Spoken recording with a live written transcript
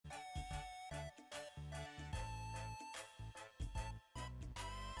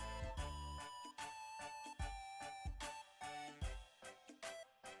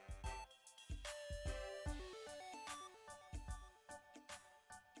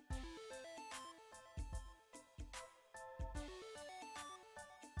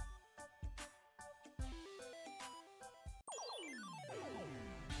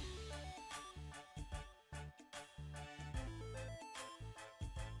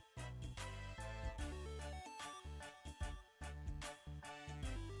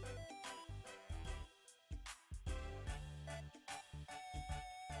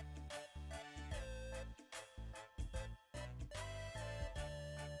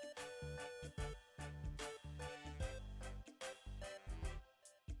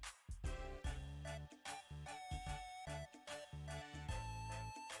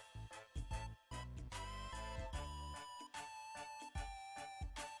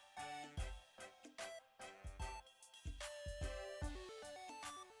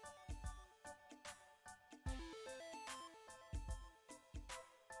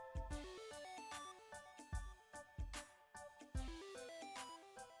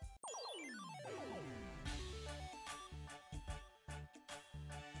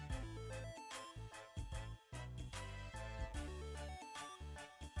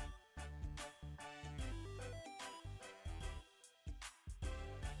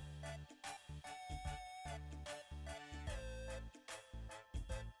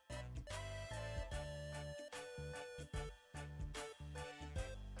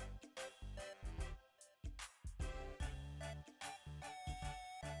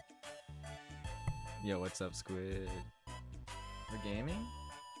Yo, what's up, Squid? We're gaming?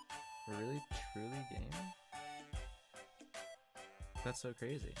 We're really, truly gaming? That's so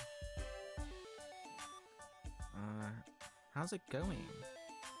crazy. How's it going?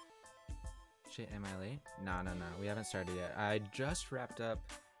 Shit, am I late? No, we haven't started yet. I just wrapped up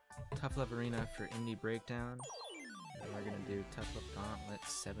Tough Love Arena for Indie Breakdown. And we're gonna do Tough Love Gauntlet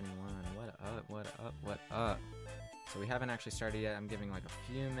 71. What up, what up, what up? So we haven't actually started yet. I'm giving like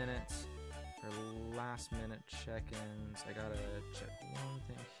a few minutes for last minute check-ins. I gotta check one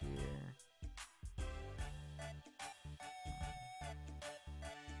thing here.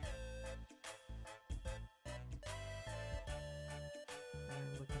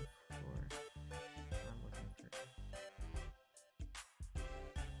 I'm looking for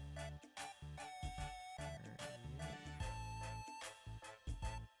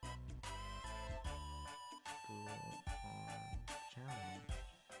challenge.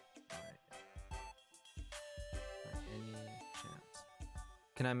 Any chance?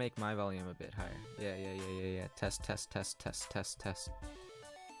 Can I make my volume a bit higher? Yeah. Test.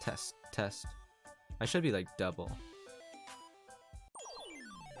 I should be like double.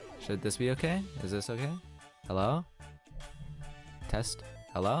 Should this be okay? Is this okay? Hello? Test?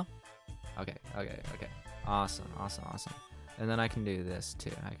 Hello? Okay. Awesome. And then I can do this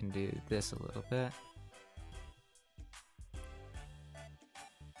too. I can do this a little bit.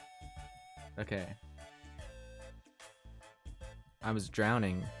 Okay. I was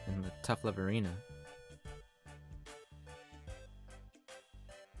drowning in the Tough Love Arena.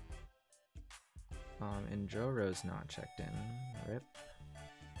 And Joro's not checked in. Rip.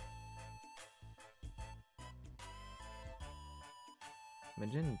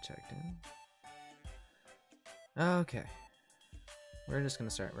 Majin checked in. Okay. We're just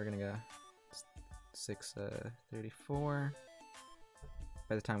gonna start. We're gonna go 6:34.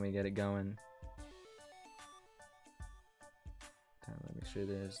 By the time we get it going. Let me make sure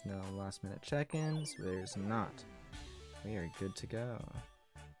there's no last minute check-ins. There's not. We are good to go.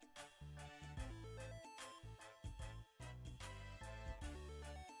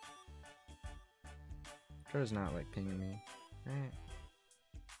 Joe's not like pinging me.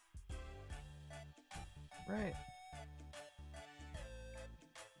 Right.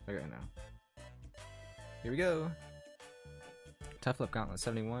 Okay, now. Here we go. Tough Love Gauntlet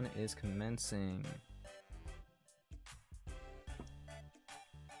 71 is commencing.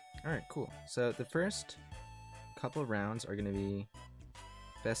 Alright, cool. So the first couple rounds are going to be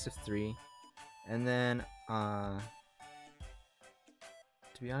best of 3. And then, to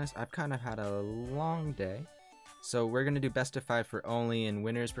be honest, I've kind of had a long day. So we're going to do best of 5 for only in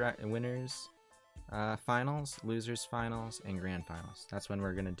winners finals, losers finals, and grand finals. That's when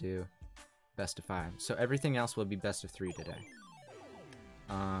we're going to do best of 5. So everything else will be best of 3 today.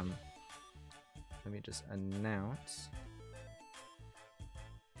 Let me just announce.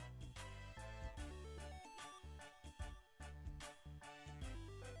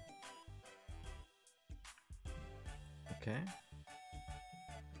 Okay.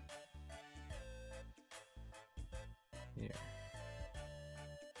 Here.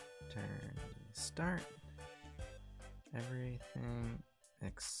 Turn start. Everything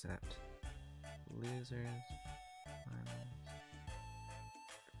except losers, finals,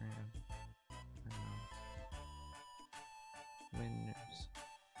 grand finals, winners,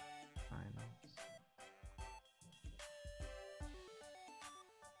 finals.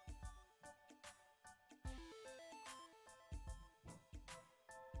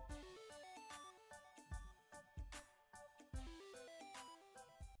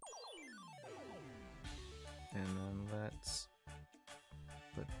 And then let's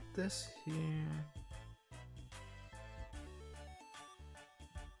put this here.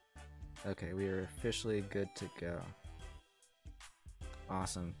 Okay, we are officially good to go.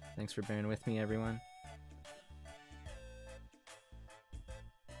 Awesome. Thanks for bearing with me, everyone.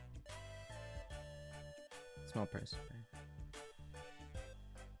 Small price.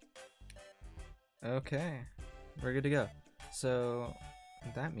 Okay, we're good to go. So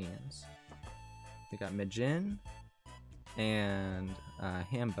that means we got Majin and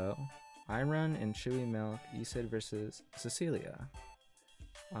Hambo, Iron and Chewy Milk, Isid versus Cecilia.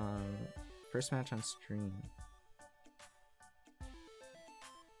 First match on stream.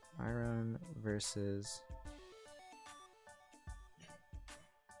 Iron versus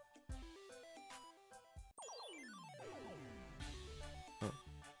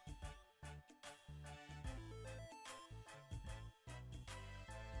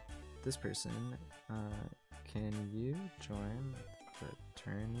this person. Can you join the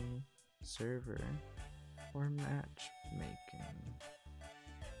tourney server for matchmaking?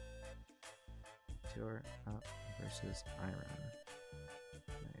 To Pure Up versus Iron.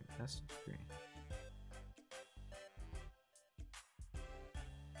 Okay, best of 3.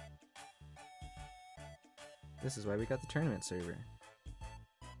 This is why we got the tournament server.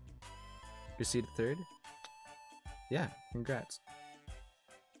 Proceed 3rd? Yeah, congrats.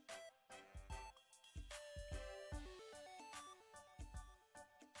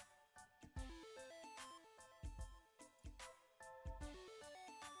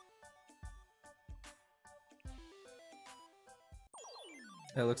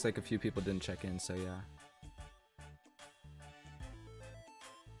 It looks like a few people didn't check in, so yeah.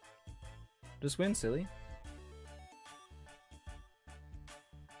 Just win, silly.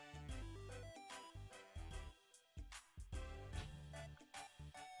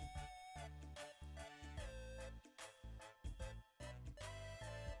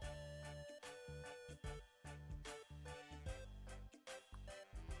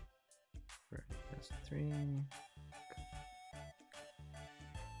 Best 3.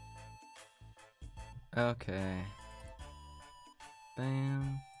 Okay.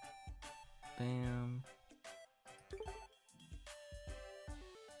 Bam. Bam.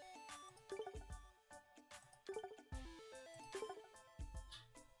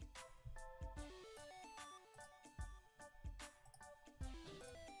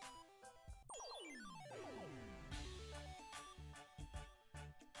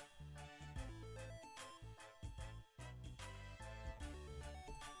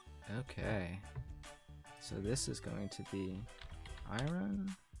 Okay. So this is going to be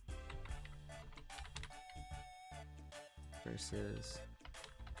Iron versus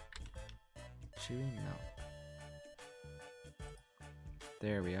Chewy Milk.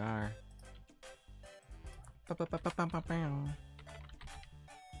 There we are.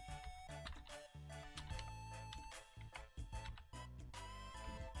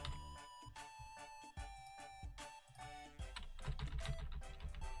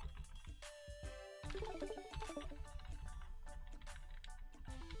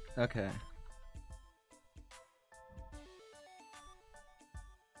 Okay.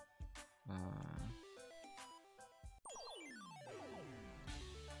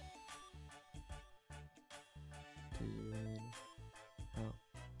 Dude. Oh.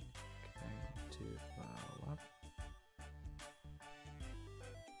 Okay. To follow up.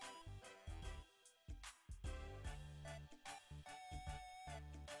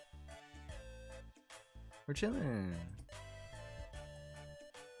 We're chilling.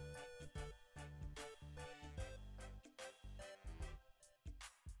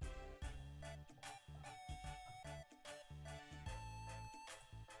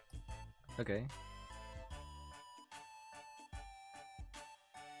 Okay.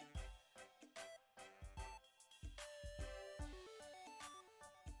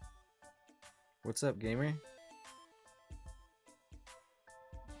 What's up, gamer?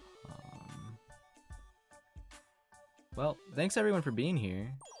 Well, thanks everyone for being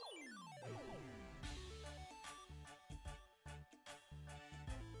here.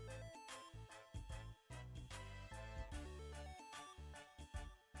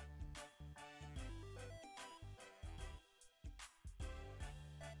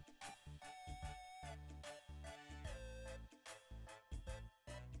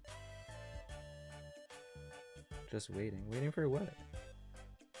 Just waiting. Waiting for what?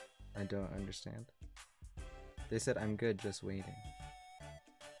 I don't understand. They said I'm good, just waiting.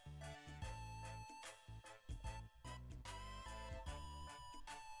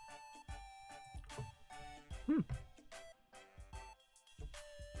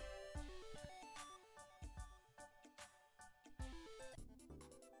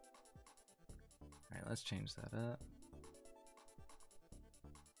 Alright, let's change that up.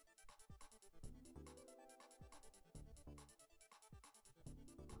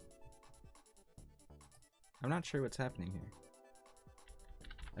 I'm not sure what's happening here.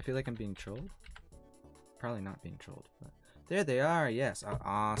 I feel like I'm being trolled. Probably not being trolled, but there they are. Yes,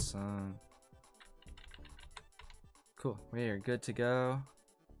 awesome. Cool. We are good to go.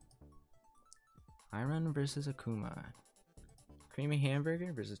 Iron versus Akuma. Creamy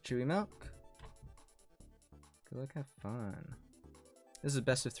hamburger versus chewy milk. Good luck, have fun. This is a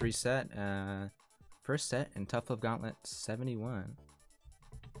best of 3 set. First set in Tough Love Gauntlet 71.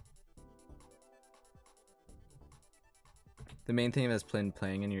 The main theme has been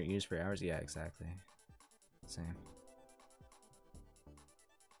playing in your ears for hours. Yeah, exactly. Same.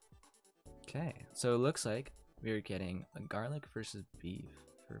 Okay, so it looks like we're getting a garlic versus beef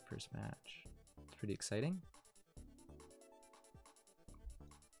for first match. It's pretty exciting.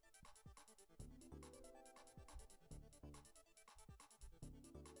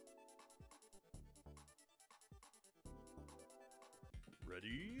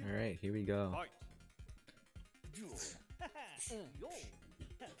 Alright, here we go.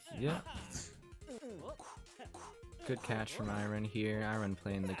 Yeah. Good catch from Iron here. Iron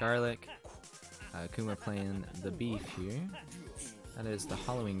playing the garlic. Kuma playing the beef here. That is the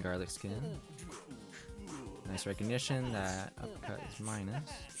Halloween garlic skin. Nice recognition. That uppercut is minus.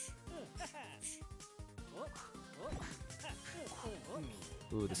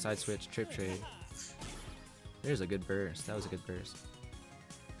 Ooh, the side switch, trip trade. There's a good burst. That was a good burst.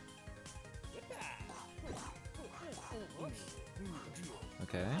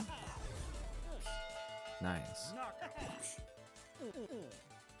 Okay. Nice.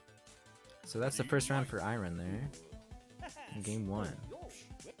 So that's the first round for Iron there. In game 1.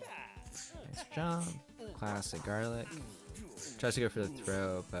 Nice jump. Classic garlic. Tries to go for the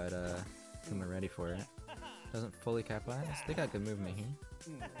throw, but Kuma ready for it. Doesn't fully capitalize. They got good movement here.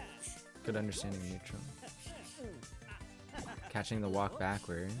 Good understanding of neutral. Catching the walk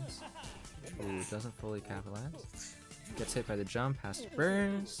backwards. Ooh, doesn't fully capitalize. Gets hit by the jump, has to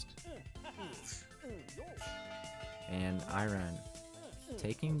burst. And Iron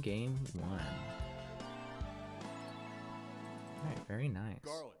taking game 1. Alright, very nice.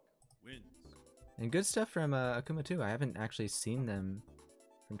 And good stuff from Akuma too. I haven't actually seen them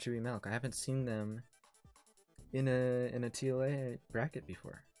from Chewy Milk. I haven't seen them in a TLA bracket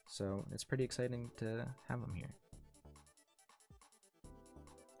before. So it's pretty exciting to have them here.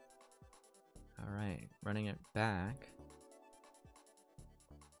 Alright, running it back.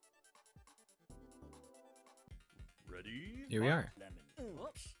 Here we are.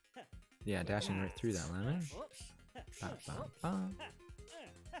 Yeah, dashing right through that lemon. Ba, ba, ba.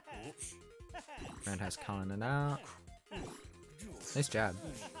 Roundhouse calling it out. Nice job.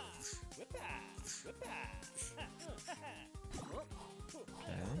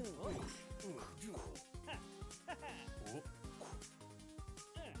 Okay.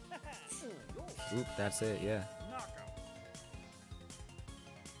 Oop, that's it, yeah.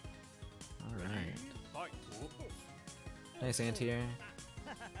 Alright. Nice anti-air.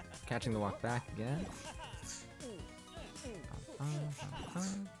 Catching the walk back again.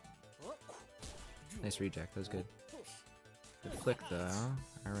 Nice reject, that was good. Good flick though.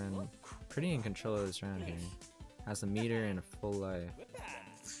 Iron pretty in control of this round here. Has the meter and a full life.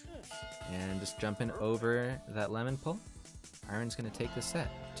 And just jumping over that lemon pull. Iron's gonna take the set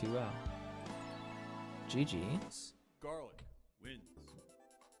 2-0. GG's. Garlic wins.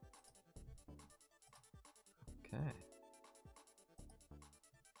 Okay.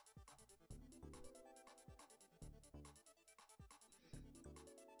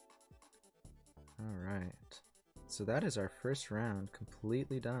 Alright. So that is our first round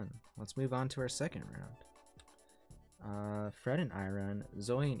completely done. Let's move on to our second round. Fred and Iron,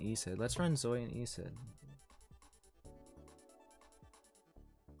 Zoe and Isid. Let's run Zoe and Isid.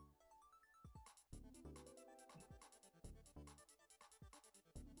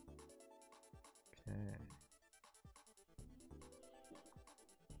 Okay.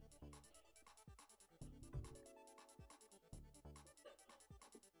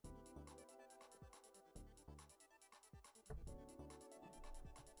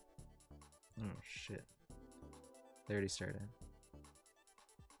 Oh shit. They already started.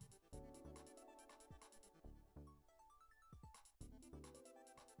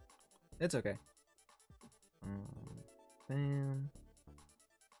 It's okay. Bam.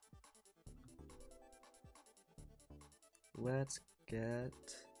 Let's get...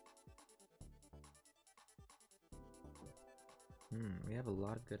 we have a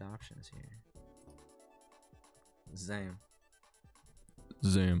lot of good options here. Zam.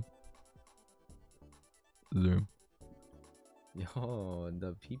 Zam. Zoom. Yo,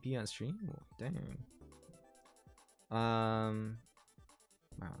 the PP on stream? Dang. Wow,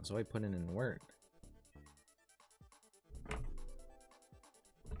 Zoe putting in work.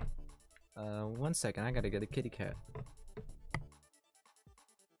 One second, I gotta get a kitty cat.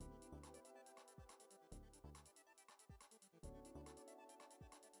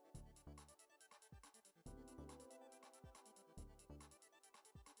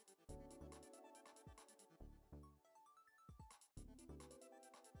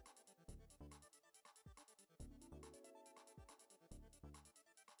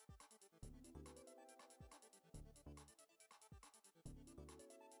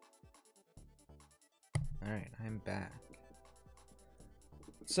 Alright, I'm back.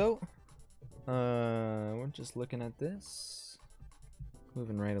 So, we're just looking at this.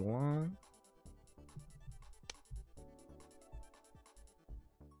 Moving right along.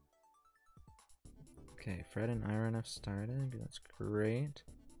 Okay, Fred and Iron have started. That's great.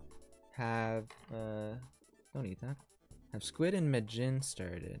 Don't eat that. Have Squid and Majin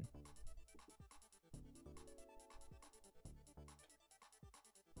started?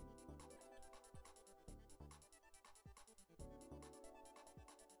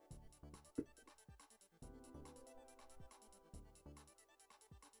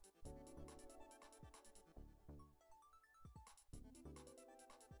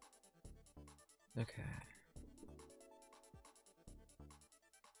 Okay.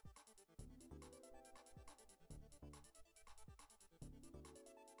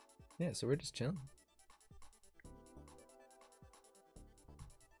 Yeah, so we're just chilling.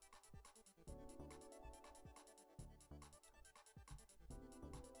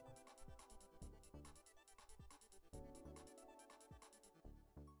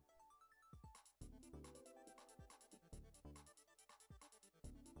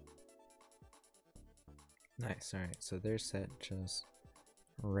 Nice, alright, so their set just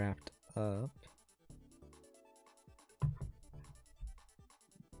wrapped up.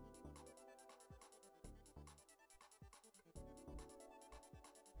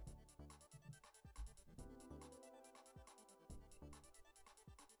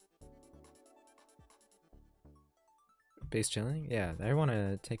 Base chilling? Yeah, I want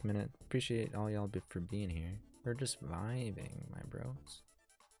to take a minute. Appreciate all y'all for being here. We're just vibing, my bros.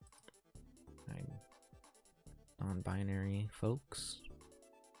 Non-binary folks.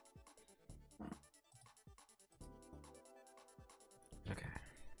 Okay.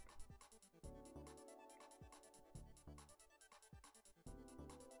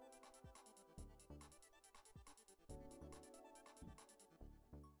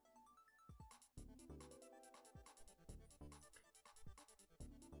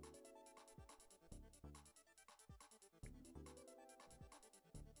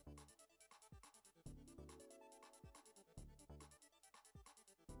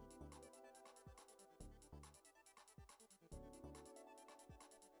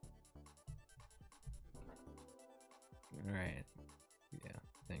 Alright. Yeah,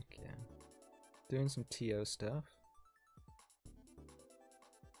 I think, yeah. Doing some TO stuff.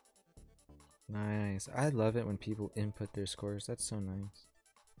 Nice. I love it when people input their scores. That's so nice.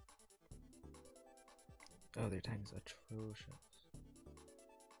 Oh, their time is atrocious.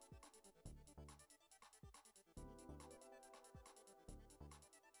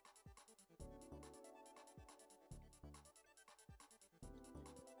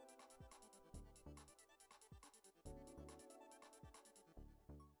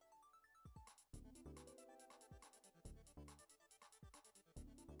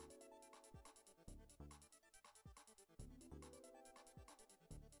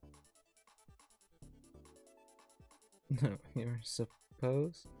 No, you're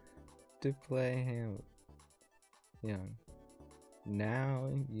supposed to play him young. Now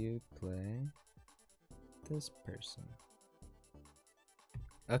you play this person.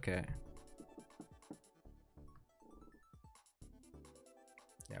 Okay.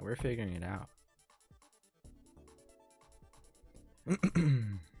 Yeah, we're figuring it out.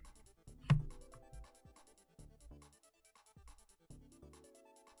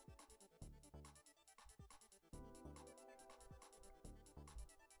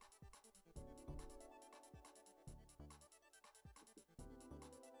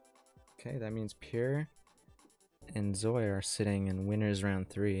 Okay, that means Pure and Zoe are sitting in winners round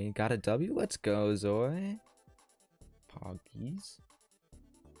 3. Got a W? Let's go, Zoe. Poggies.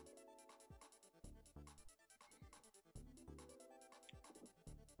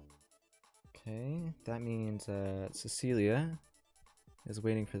 Okay, that means Cecilia is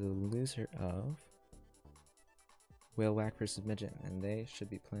waiting for the loser of Whale Whack versus Midget, and they should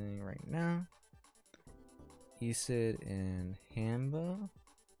be playing right now. Isid and Hambo.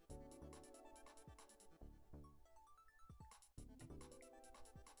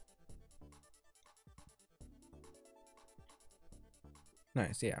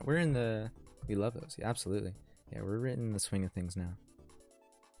 Nice, yeah, we're in the... We love those, yeah, absolutely. Yeah, we're in the swing of things now.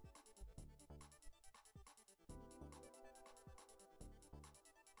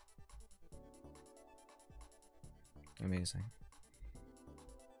 Amazing.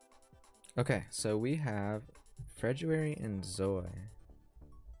 Okay, so we have February and Zoe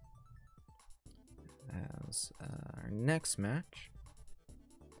as our next match.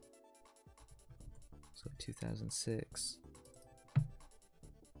 So 2006.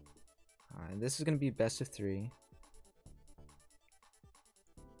 This is going to be best of 3.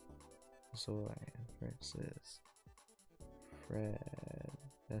 Zoe versus Fred.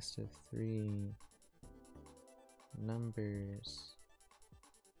 Best of 3. Numbers.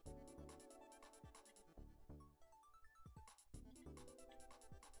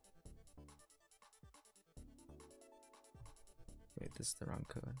 Wait, this is the wrong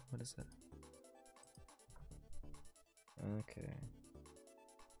code. What is that? Okay.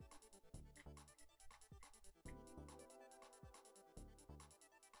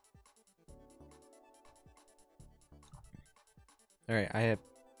 Alright, I have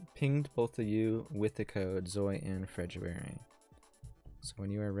pinged both of you with the code Zoe and February. So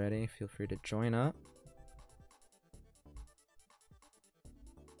when you are ready, feel free to join up.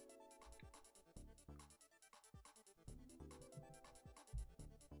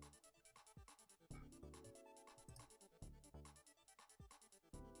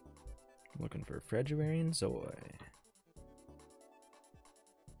 Looking for February and Zoe.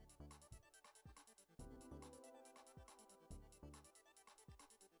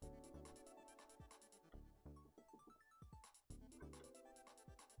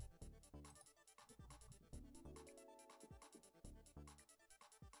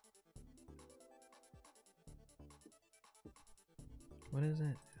 What is it?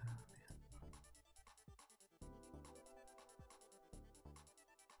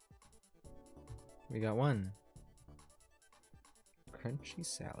 We got one. Crunchy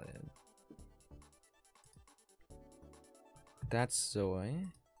salad. That's Zoe.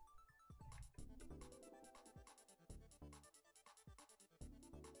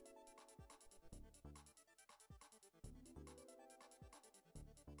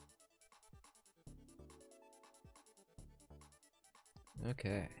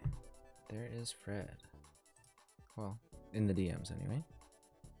 Okay. There is Fred. Well, in the DMs anyway.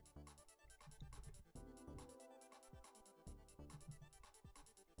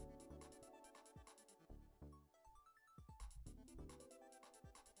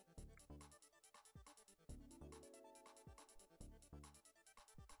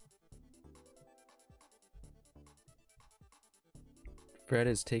 Fred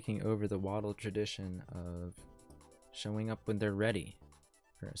is taking over the Waddle tradition of showing up when they're ready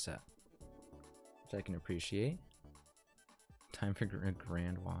for a set, which I can appreciate. Time for a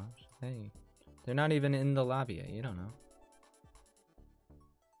grand wash. Hey, they're not even in the lobby yet. You don't know.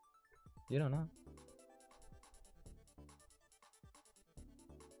 You don't know.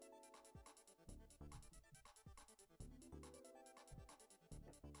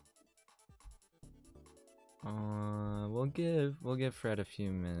 We'll give Fred a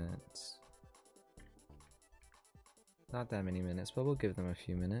few minutes. Not that many minutes, but we'll give them a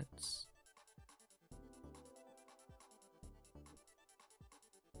few minutes.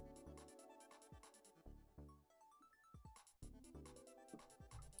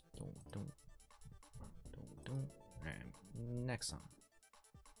 Don't. Alright, next song.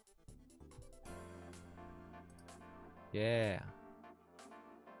 Yeah.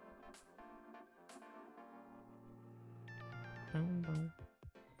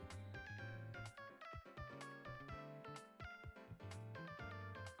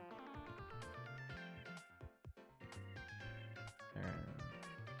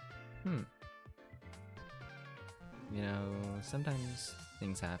 You know, sometimes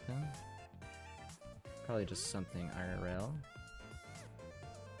things happen. Probably just something IRL.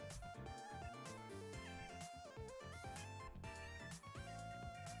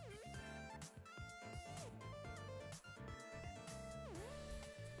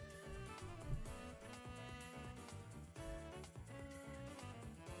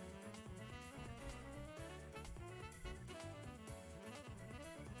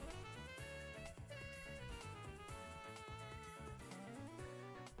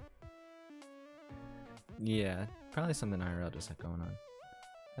 Yeah, probably something IRL just going on.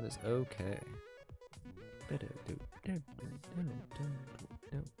 That is okay.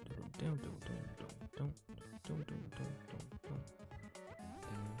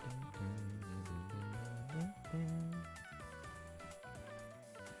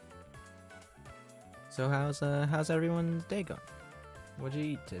 So how's everyone's day going? What'd you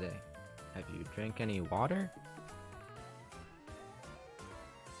eat today? Have you drank any water?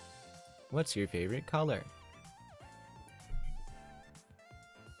 What's your favorite color?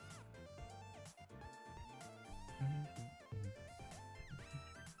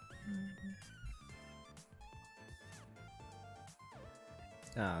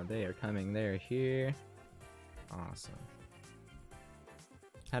 Ah, they are coming. They're here. Awesome.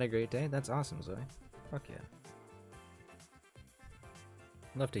 Had a great day? That's awesome, Zoe. Fuck yeah.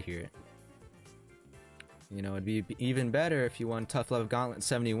 Love to hear it. You know, it'd be even better if you won Tough Love Gauntlet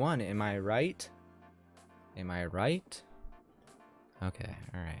 71. Am I right? Am I right? Okay,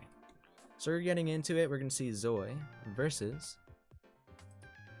 alright. So we're getting into it. We're going to see Zoe versus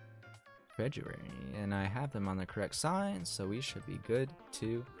February. And I have them on the correct side, so we should be good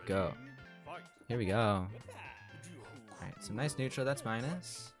to go. Here we go. Alright, so nice neutral, that's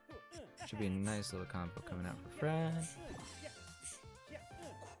minus. Should be a nice little combo coming out for Fred.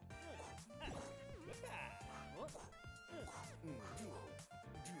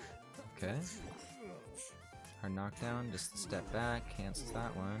 Okay. Hard knockdown, just a step back, cancels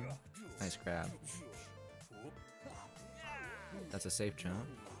that one. Nice grab. That's a safe jump.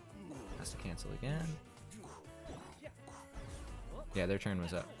 Has to cancel again. Yeah, their turn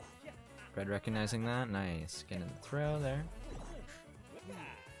was up. Fred recognizing that, nice. Getting the throw there.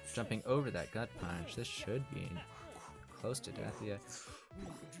 Jumping over that gut punch. This should be close to death, yeah.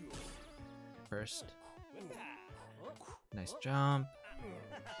 First. Nice jump.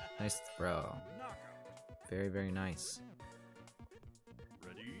 Nice throw. Very, very nice.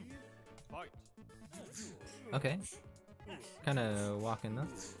 Ready, fight. Okay. Kind of walking though.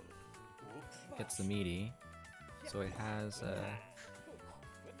 Gets the meaty. So it has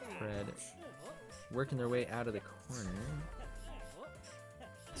Fred working their way out of the corner.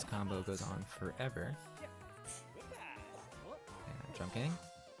 This combo goes on forever. And jump gang.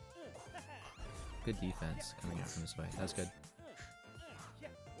 Good defense coming out from this way. That's good.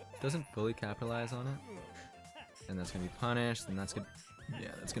 Doesn't fully capitalize on it. And that's gonna be punished, and that's gonna,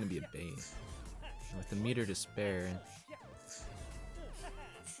 yeah, that's gonna be a bait. And with the meter to spare,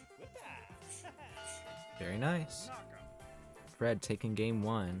 very nice. Fred taking game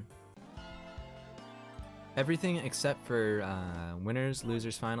 1. Everything except for winners,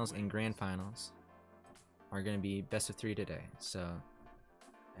 losers, finals, and grand finals are gonna be best of 3 today. So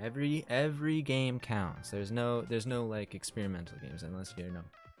every game counts. There's no like experimental games unless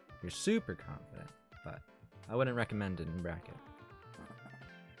you're super confident, but I wouldn't recommend it in bracket.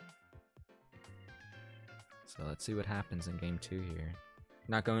 So let's see what happens in game 2 here.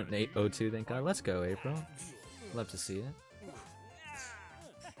 Not going 8-0-2, thank God. Let's go, April. Love to see it.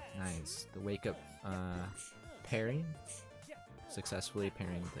 Nice. The wake up parry. Successfully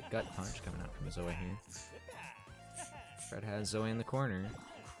parrying the gut punch coming out from Zoe here. Fred has Zoe in the corner.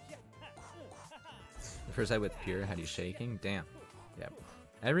 The first set with Pure had you shaking. Damn. Yeah.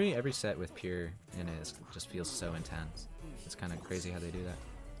 Every set with Pure in it just feels so intense. It's kind of crazy how they do that.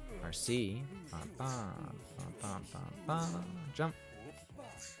 RC. Bum, bum, bum, bum, bum, bum. Jump.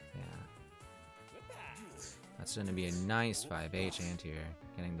 Yeah. That's going to be a nice 5H anti-air.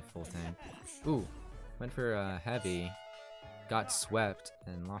 Getting the full thing. Ooh. Went for heavy. Got swept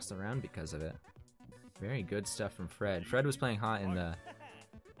and lost the round because of it. Very good stuff from Fred. Fred was playing hot in the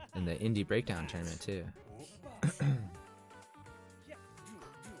indie breakdown tournament too.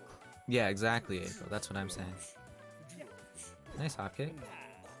 Yeah, exactly, April. That's what I'm saying. Nice hop kick.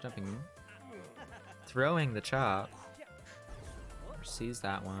 Jumping in. Throwing the chop. Sees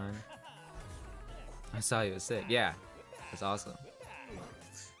that one. I saw you was sick. Yeah. That's awesome.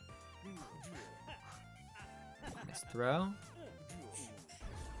 Nice throw.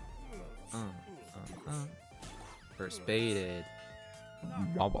 First baited.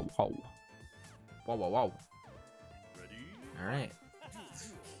 Wow, wow, wow. Wow, wow, wow. Ready? Alright.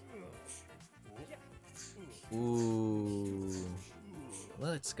 Ooh.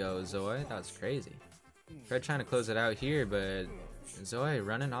 Let's go, Zoe. That was crazy. Fred trying to close it out here, but Zoe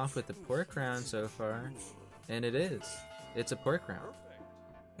running off with the pork round so far. And it is. It's a pork round.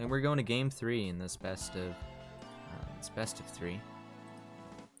 And we're going to game 3 in this best of 3.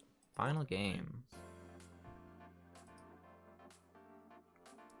 Final game.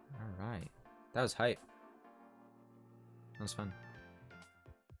 Alright. That was hype. That was fun.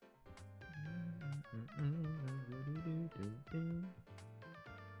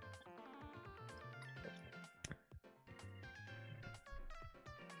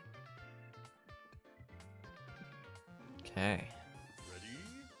 Okay.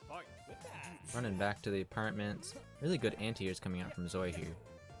 Running back to the apartments. Really good anti-airs coming out from Zoe here.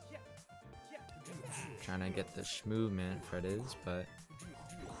 Trying to get the movement, Fred is, but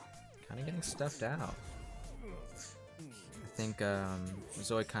kind of getting stuffed out. I think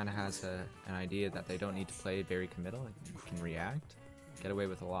Zoe kind of has an idea that they don't need to play very committal. You can react, get away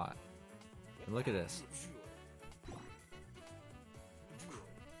with a lot. And look at this.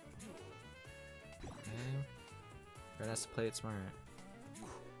 Okay. Fred has to play it smart.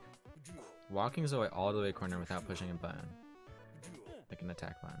 Walking Zoe all the way corner without pushing a button. Like an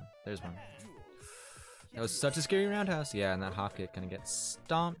attack button. There's one. That was such a scary roundhouse. Yeah, and that hop kick gonna get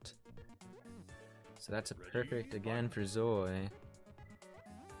stomped. So that's a perfect again for Zoe.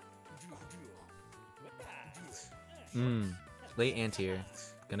 Late anti-air.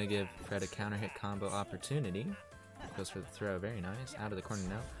 Gonna give Fred a counter hit combo opportunity. Goes for the throw. Very nice. Out of the corner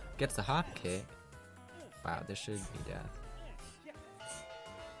now. Gets the hop kick. Wow, this should be death.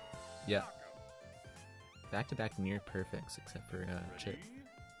 Yep. Back-to-back near perfects, except for Chip. Ready?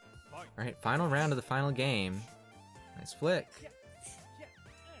 Fight. Alright, final round of the final game. Nice flick.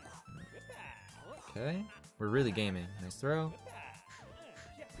 Okay, we're really gaming. Nice throw.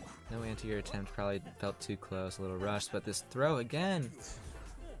 No anti-air attempt, probably felt too close, a little rushed, but this throw again.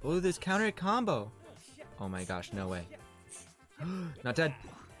 Oh, this counter hit combo. Oh my gosh, no way. Not dead.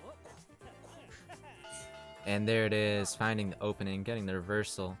 And there it is, finding the opening, getting the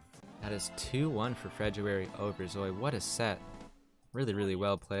reversal. That is 2-1 for February over Zoe. What a set. Really, really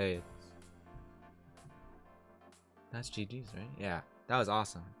well played. That's GG's, right? Yeah, that was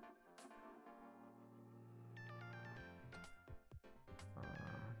awesome.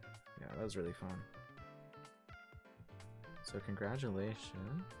 Yeah, that was really fun. So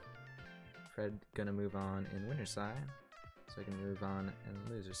congratulations. Fred gonna move on in winner side. So I can move on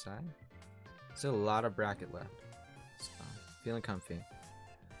in loser side. Still a lot of bracket left. So, feeling comfy.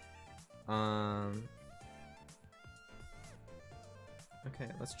 Okay,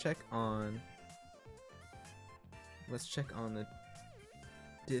 let's check on the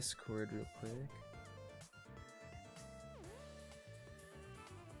Discord real quick.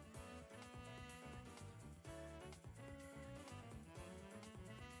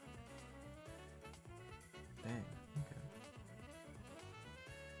 Dang, okay.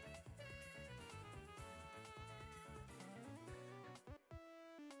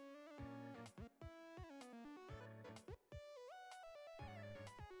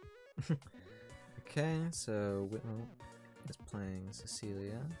 Okay, so Whitlow is playing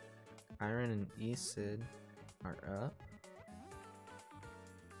Cecilia. Iron and Esid are up.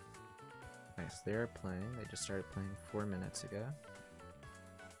 Nice, they're playing. They just started playing 4 minutes ago.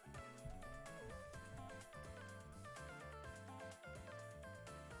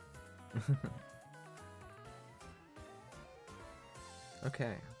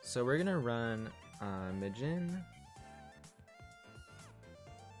 Okay, so we're gonna run Mijin.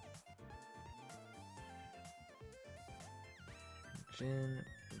 Jin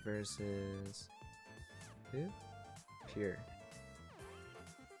versus who? Pure.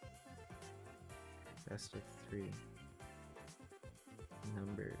 Best of 3.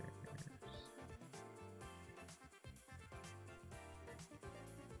 Numbers.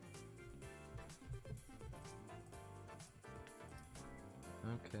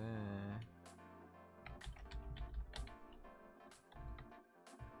 Okay.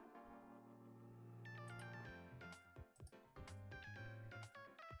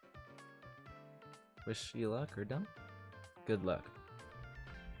 Wish you luck or don't? Good luck.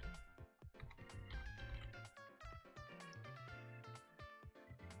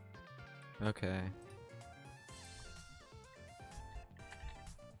 Okay.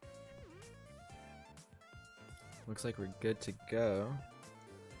 Looks like we're good to go.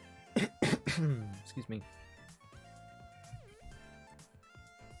 Excuse me.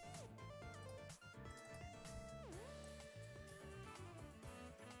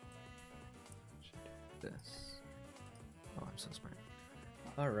 This. Oh, I'm so smart.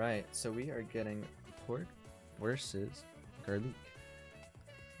 Alright, so we are getting pork versus garlic.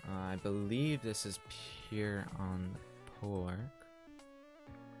 I believe this is pure on pork.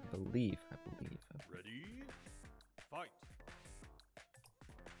 I believe. Ready? Fight.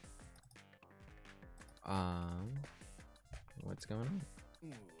 What's going on?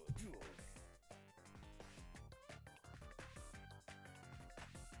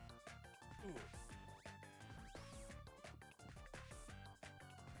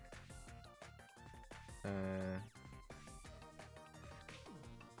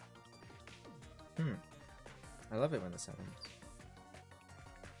 I love it when this happens.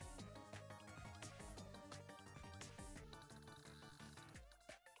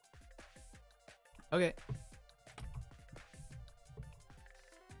 Okay.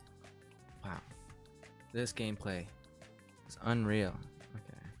 Wow. This gameplay is unreal.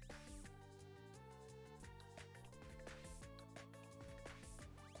 Okay.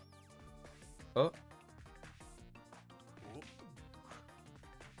 Oh.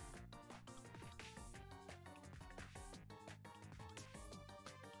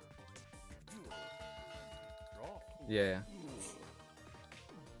 Yeah.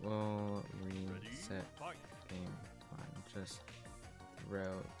 We'll reset game on just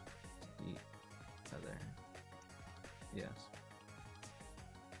throw each other. Yes.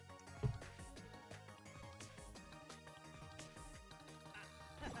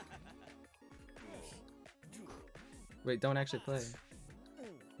 Wait, don't actually play.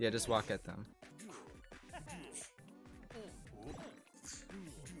 Yeah, just walk at them.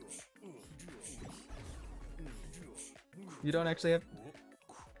 You don't actually have...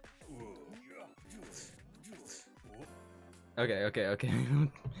 Okay, okay, okay.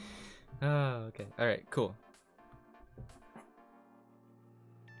 Oh, okay. Alright, cool.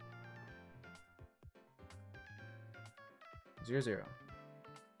 Zero, zero.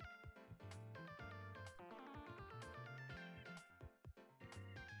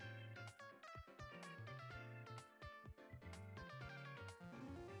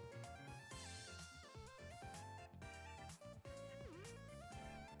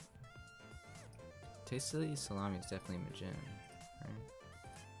 Tasty salami is definitely Majin, right?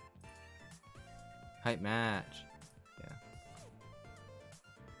 Hype match. Yeah.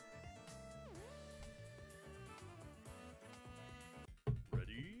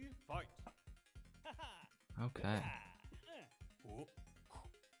 Ready, fight. Okay.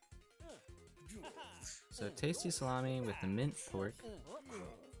 So tasty salami with the mint pork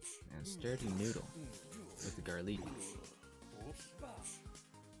and sturdy noodle with the garlic.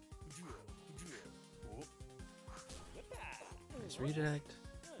 Nice reject.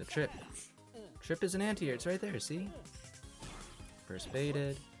 The trip. Trip is an anti-air. It's right there, see? First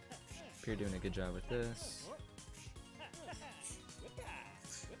baited. You're doing a good job with this.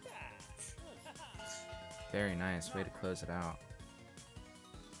 Very nice. Way to close it out.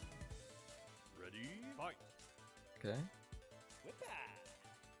 Ready, fight. Okay.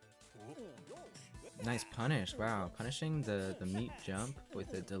 Nice punish. Wow. Punishing the meat jump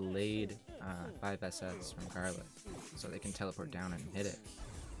with a delayed 5SS from Gauntlet. So they can teleport down and hit it.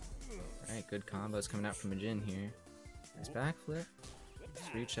 Alright, good combos coming out from Majin here. Nice backflip.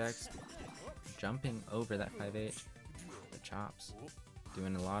 Three checks. Jumping over that 5H. The chops.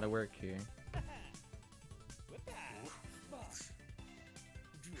 Doing a lot of work here.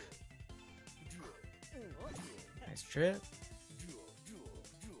 Nice trip.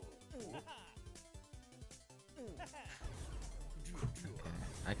 Okay,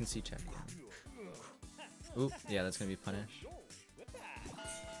 I can see check. Oop, yeah, that's gonna be punish.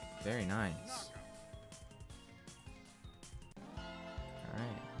 Very nice.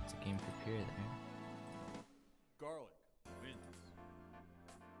 Alright, it's a game for Pure there. Garlic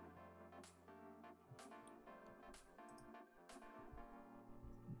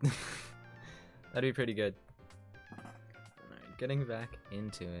wins. That'd be pretty good. Alright, getting back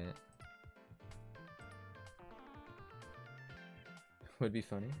into it. Would be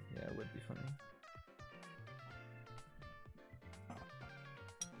funny. Yeah, it would be funny.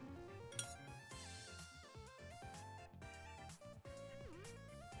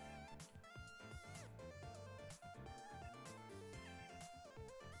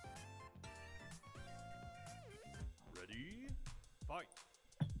 Ready, fight.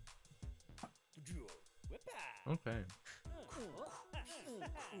 Okay.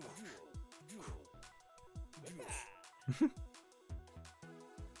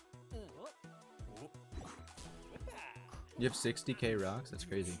 You have 60k rocks? That's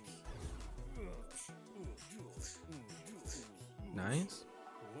crazy. Nice.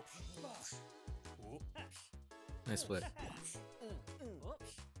 Nice flip.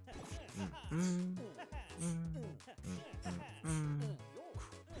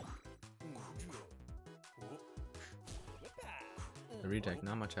 The reject,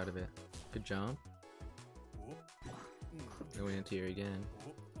 not much out of it. Good jump. Going into here again.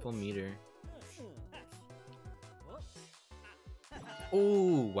 Full meter.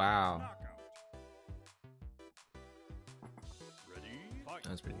 Oh, wow.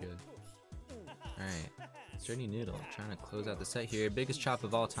 That was pretty good. Alright. Sturdy Noodle trying to close out the set here. Biggest chop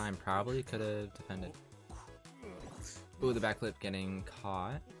of all time, probably. Could have defended. Ooh, the backflip getting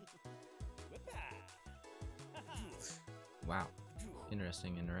caught. Wow.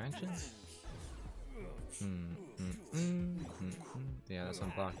 Interesting interaction. Yeah, that's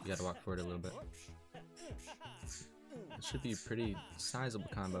unblocked. You gotta walk forward a little bit. It should be a pretty sizable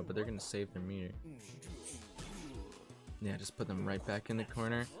combo, but they're gonna save their meter. Yeah, just put them right back in the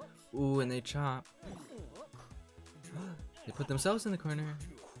corner. Ooh, and they chop. They put themselves in the corner.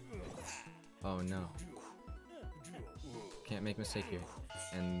 Oh no. Can't make a mistake here.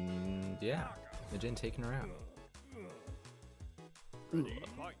 And yeah, Majin taking her out.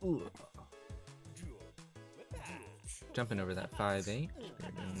 Ooh. Jumping over that 5-8. Doing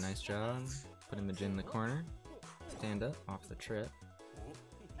a nice job. Putting Majin in the corner. Stand up off the trip.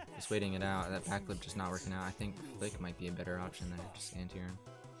 Just waiting it out. That backflip just not working out. I think Flick might be a better option there. Just anti-arm.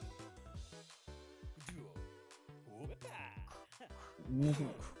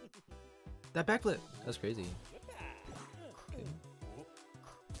 That backflip! That was crazy. Okay.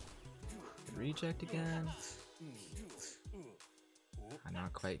 Reject again. I'm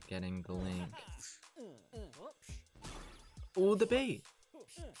not quite getting the link. Oh, the bait!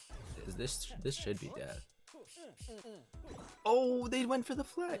 This should be death. Oh, they went for the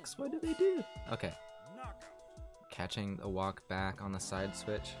flex. What did they do? Okay. Knockout. Catching the walk back on the side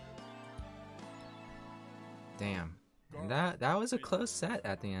switch. Damn. And that was a close set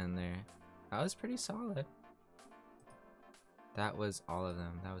at the end there. That was pretty solid. That was all of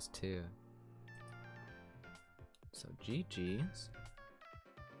them. That was 2. So GG's.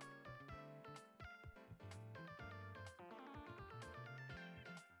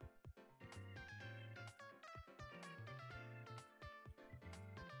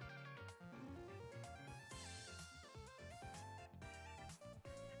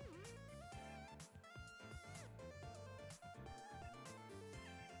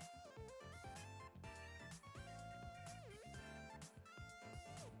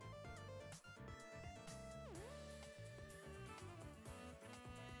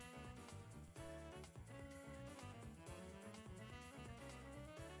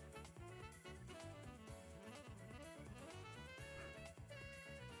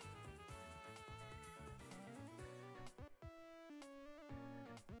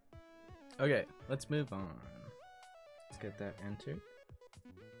 Okay, let's move on. Let's get that entered.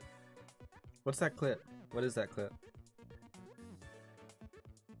 What's that clip? What is that clip?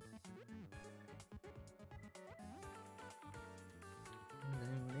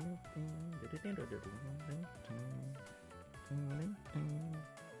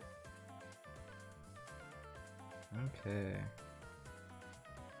 Okay.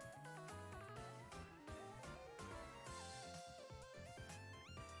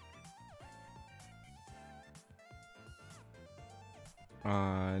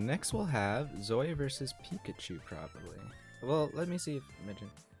 Next we'll have Zoe versus Pikachu, probably. Well, let me see if Midgen.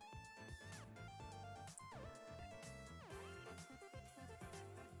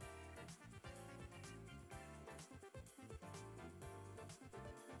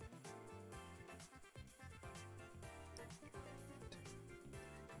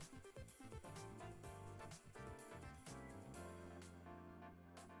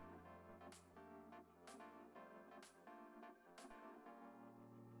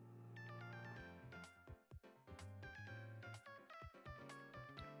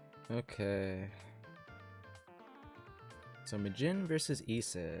 Okay. So Mijin versus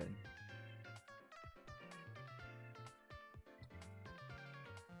Isid.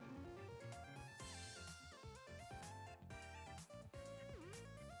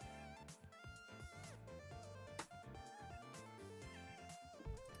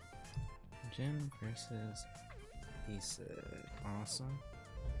 Mijin versus Isid. Awesome.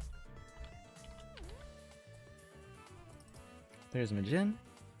 There's Mijin.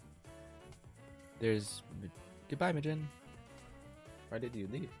 There's... Goodbye, Mijin. Why did you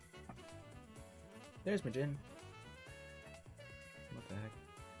leave? There's Mijin. What the heck?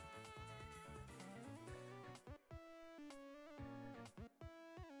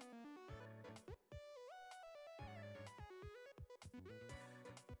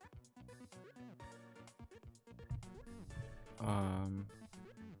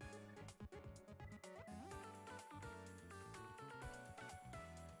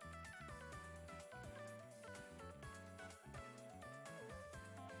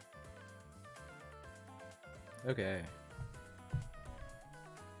 Okay.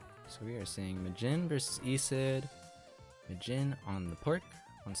 So we are seeing Mijin versus Isid. Mijin on the pork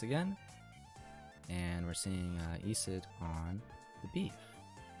once again. And we're seeing Isid on the beef.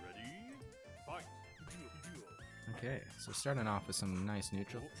 Ready? Fight. Okay, so starting off with some nice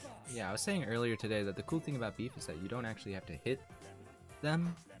neutral. Yeah, I was saying earlier today that the cool thing about beef is that you don't actually have to hit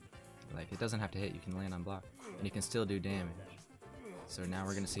them. Like, it doesn't have to hit, you can land on block. And you can still do damage. So now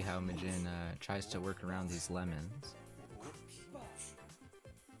we're gonna see how Mijin tries to work around these lemons.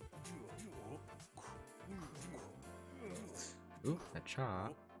 Ooh, that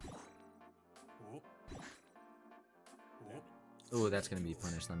chop. Ooh, that's gonna be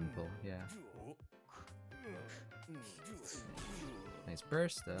punished lemon pull, yeah. Nice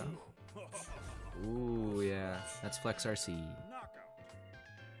burst though. Ooh, yeah, that's flex RC. Knockout.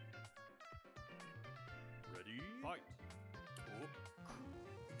 Ready? Fight.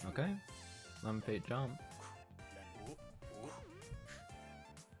 Okay, lemon fate jump.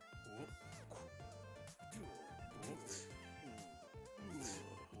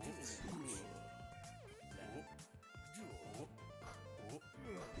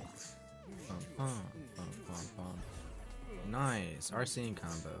 Nice, RCing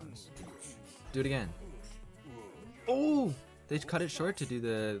combos. Do it again. Oh, they cut it short to do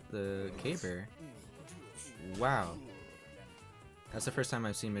the caber. Wow. That's the first time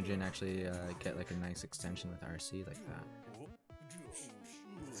I've seen Mijin actually get like a nice extension with RC like that.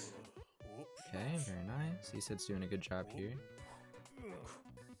 Okay, very nice. Nice. Isid's doing a good job here.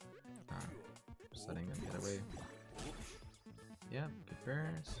 Just letting them get away. Yep, good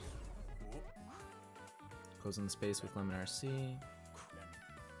burst. Closing the space with Lemon RC.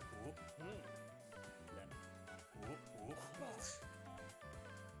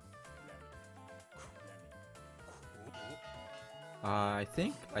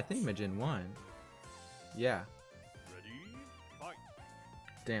 I think Majin won. Yeah. Ready? Fight.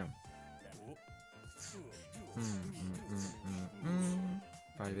 Damn.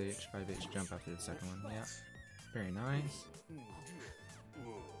 5H jump after the second one. Yeah. Very nice.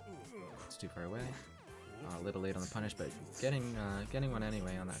 It's too far away. A little late on the punish, but getting one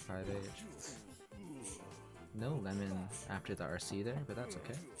anyway on that 5H. No lemon after the RC there, but that's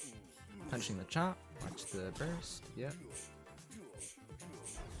okay. Punching the chop. Watch the burst. Yep.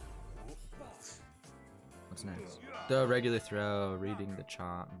 What's next? The regular throw, reading the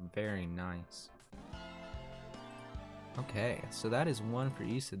chop. Very nice. Okay, so that is one for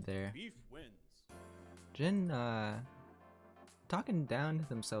Isid there. Beef wins. Jin, talking down to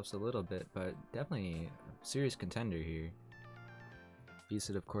themselves a little bit, but definitely a serious contender here.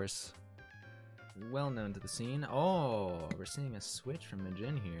 Isid, of course, well known to the scene. Oh, we're seeing a switch from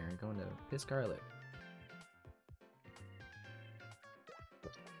Majin here, going to Piss Garlic.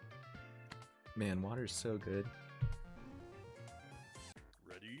 Man, water's so good.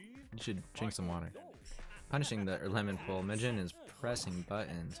 Ready? You should drink some water. Punishing the lemon pull. Majin is pressing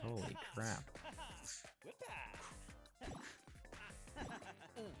buttons. Holy crap.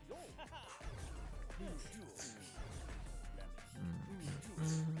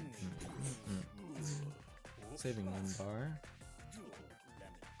 Saving one bar.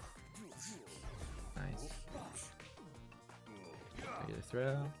 Nice. Regular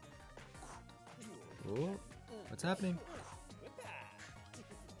throw. Oh, what's happening?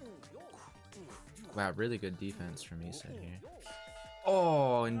 Wow, really good defense from Isid here.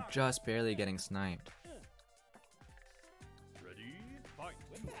 Oh, and just barely getting sniped. Ready? Fight.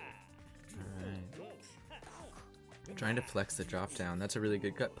 Alright. Trying to flex the drop down. That's a really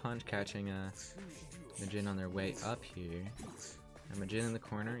good gut punch, catching Majin on their way up here. And Majin in the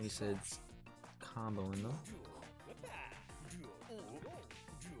corner, Isid's comboing them.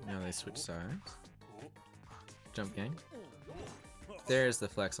 Now they switch sides. Jump gang. There's the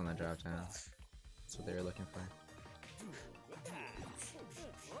flex on the drop down. That's what they were looking for.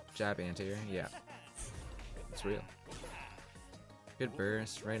 Jab anti-air, yeah. It's real. Good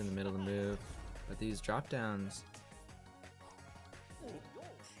burst, right in the middle of the move. But these drop downs.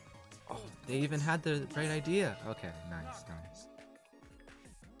 Oh, they even had the right idea. Okay, nice, nice.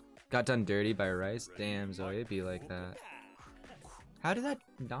 Got done dirty by Rice. Damn, Zoe, it'd be like that. How did that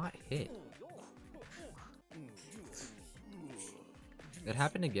not hit? It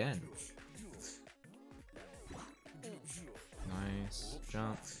happened again. Nice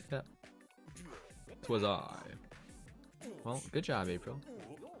jump. Yep. 'Twas I. Well, good job, April.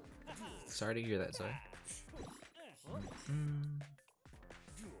 Sorry to hear that, Zoe.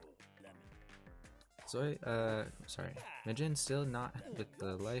 Zoe, sorry. Majin still not with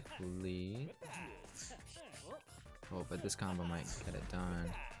the life lead. Oh, but this combo might get it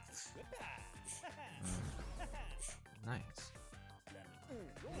done. Nice.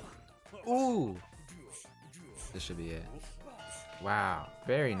 Ooh! This should be it. Wow,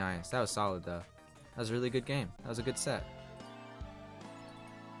 very nice. That was solid though. That was a really good game. That was a good set.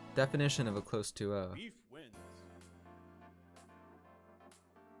 Definition of a close 2-0. Beef wins.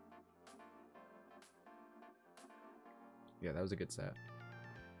 Yeah, that was a good set.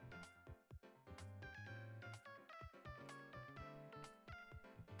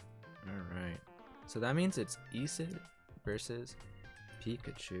 Alright. So that means it's Isid versus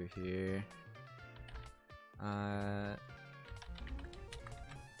Pikachu here.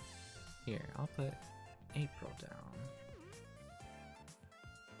 Here, I'll put April down.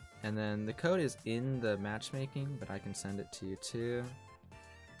 And then the code is in the matchmaking, but I can send it to you too.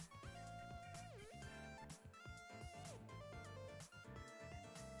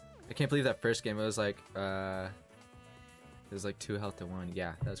 I can't believe that first game it was like 2 health to 1.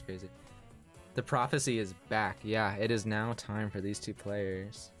 Yeah, that was crazy. The prophecy is back. Yeah, it is now time for these two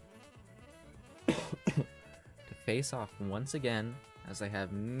players to face off once again, as they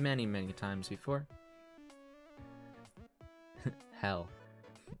have many, many times before. Hell.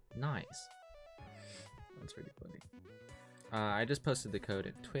 Nice. That's pretty funny. I just posted the code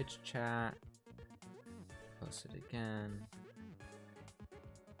in Twitch chat. Post it again.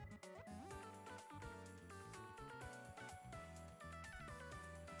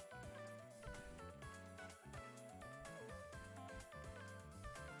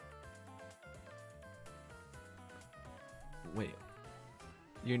 Wait.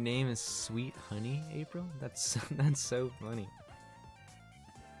 Your name is Sweet Honey, April? That's that's so funny.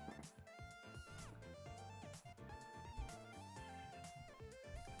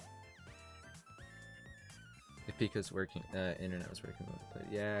 If Pika's working, internet was working well, but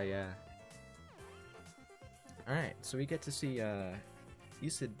yeah. Alright, so we get to see, you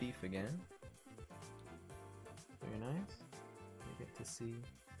said beef again. Very nice. We get to see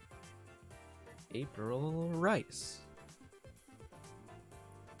April Rice.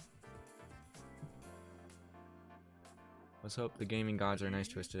 Let's hope the gaming gods are nice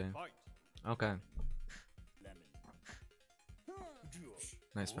to us today. Okay.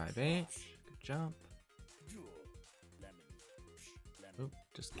 Nice 5-8. Good jump. Oop,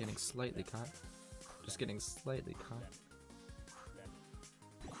 just getting slightly caught. Just getting slightly caught.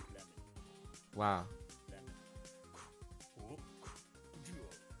 Wow.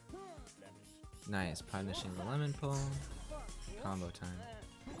 Nice, punishing the lemon pull. Combo time.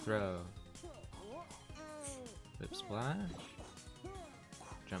 Throw. Whip splash.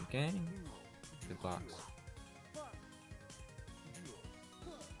 Jump gang. Good blocks.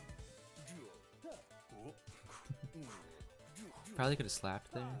 Probably could have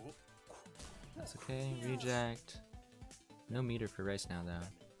slapped there. That's okay. Reject. No meter for Rice now though.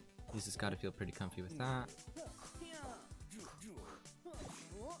 He's just gotta feel pretty comfy with that.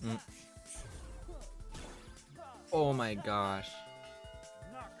 Oh my gosh.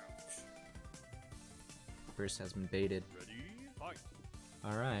 Burst has been baited.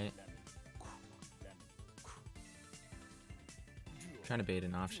 Alright. Trying to bait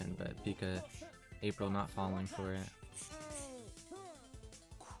an option, but Pika, April not falling for it.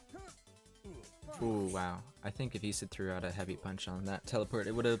 Ooh, wow. I think if Issa threw out a heavy punch on that teleport,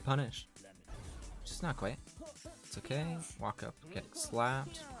 it would have punished. Just not quite. It's okay. Walk up, get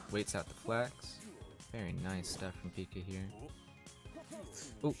slapped. Waits out the flex. Very nice stuff from Pika here.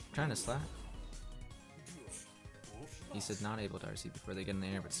 Ooh, trying to slap. Issa's not able to RC before they get in the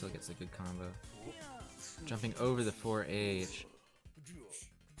air, but still gets a good combo. Jumping over the 4H.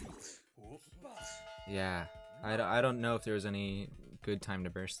 Yeah, I don't know if there was any good time to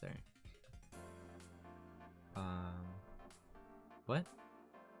burst there. What?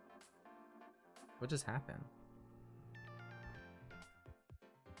 What just happened?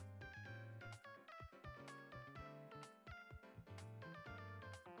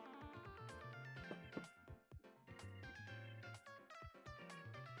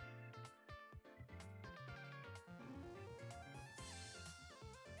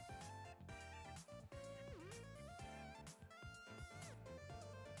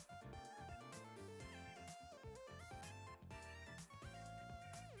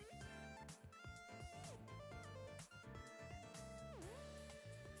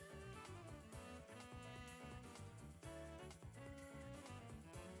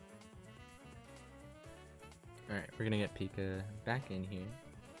 Alright, we're gonna get Pika back in here.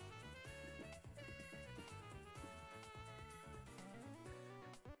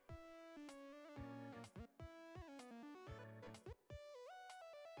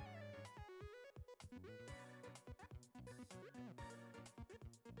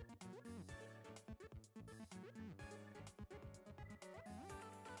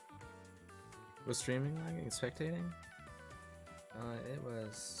 Was streaming lagging? Spectating? It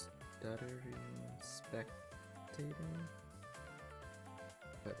was stuttering, spectating,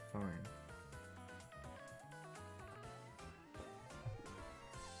 but fine.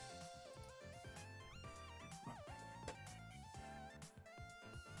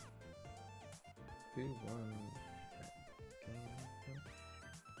 Who won that game?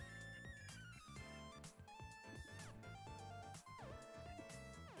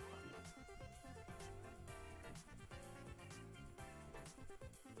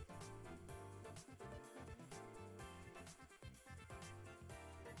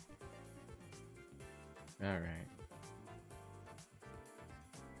 All right.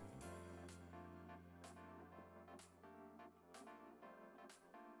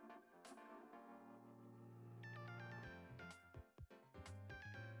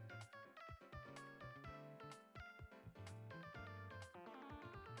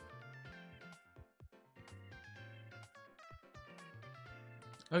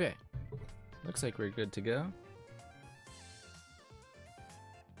 Okay. Looks like we're good to go.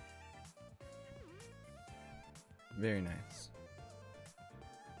 Very nice.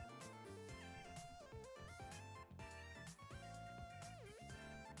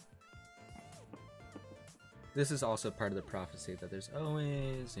 This is also part of the prophecy that there's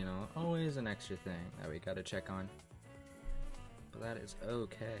always, you know, always an extra thing that we gotta check on. But that is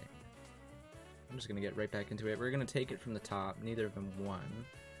okay. I'm just gonna get right back into it. We're gonna take it from the top. Neither of them won.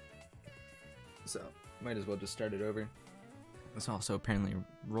 So, might as well just start it over. This also apparently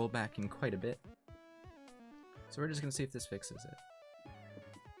rolled back in quite a bit. So we're just gonna see if this fixes it.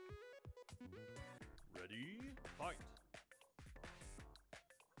 Ready, fight.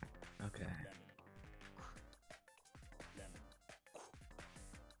 Okay.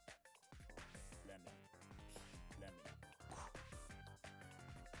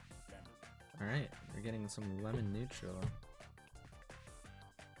 Alright, we're getting some lemon neutral.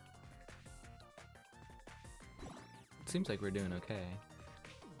 Seems like we're doing okay.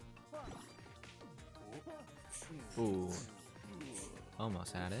 Ooh.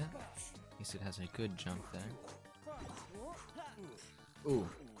 Almost had it. At least it has a good jump there. Ooh.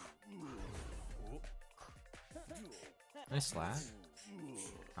 Nice slap.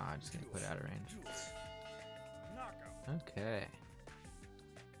 Ah, just gonna put it out of range. Okay.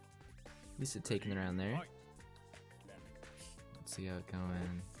 At least it's taking it around there. Let's see how it's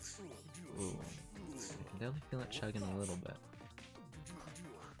going. Ooh. I can definitely feel it chugging a little bit.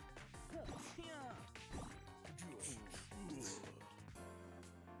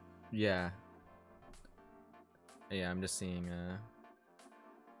 Yeah. Yeah, I'm just seeing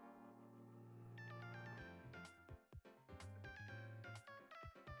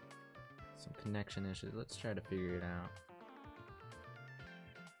some connection issues. Let's try to figure it out.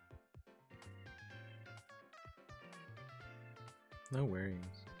 No worries.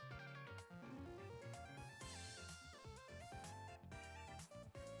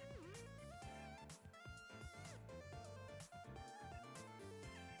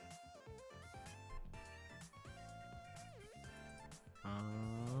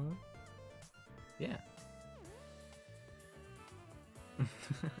 Yeah.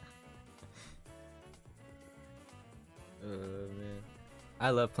 Oh man.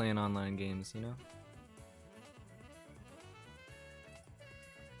 I love playing online games, you know?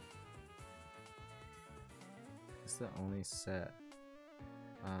 It's the only set.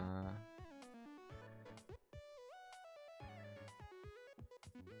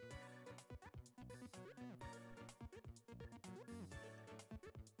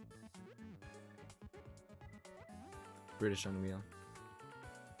 British Unwheel.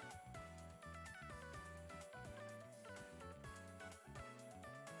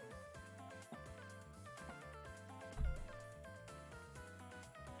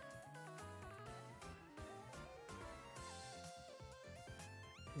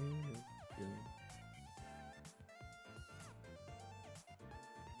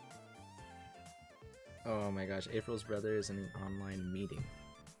 Oh my gosh, April's brother is in an online meeting.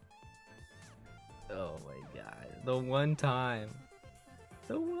 Oh my god, the one time.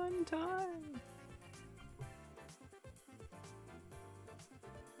 The one time.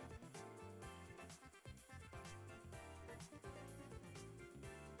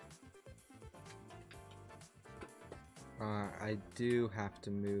 I do have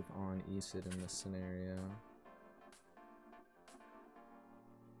to move on Isid in this scenario.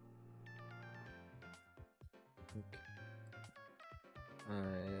 Okay.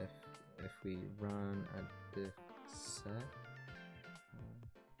 If we run a diff set.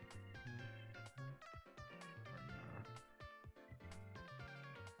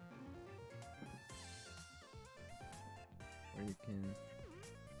 Or you can.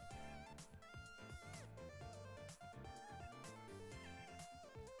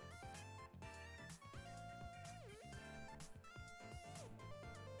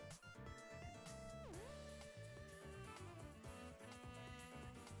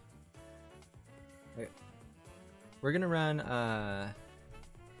 Okay. We're gonna run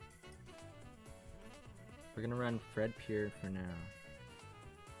Fred Pure for now.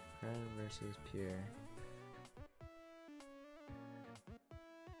 Fred versus Pure.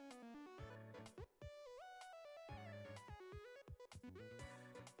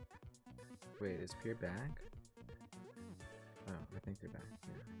 Wait, is Pure back? Oh, I think they're back.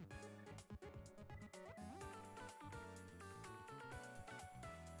 Yeah.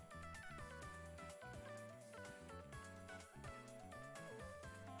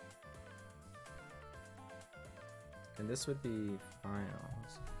 And this would be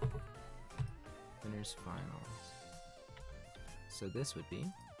finals. Winners finals. So this would be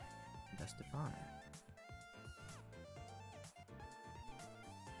best of 5.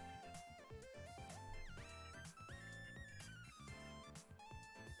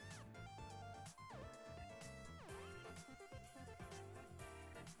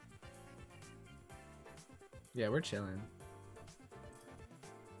 Yeah, we're chilling.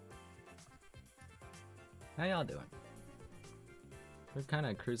 How y'all doing? We're kind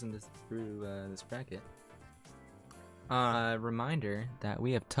of cruising through this bracket. Reminder that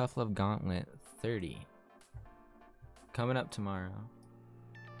we have Tough Love Gauntlet 30 coming up tomorrow.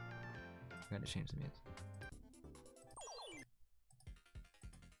 I gotta change the music.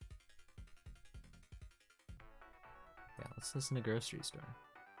 Yeah, let's listen to Grocery Store.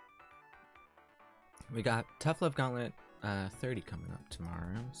 We got Tough Love Gauntlet 30 coming up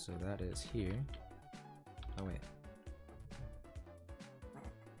tomorrow, so that is here. Oh wait.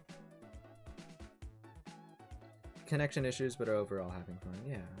 Connection issues, but overall having fun.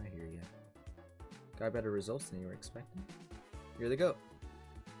 Yeah, I hear ya. Got better results than you were expecting. Here they go.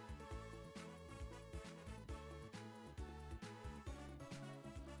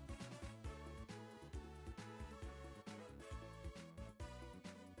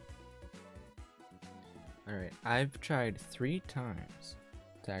 Alright, I've tried 3 times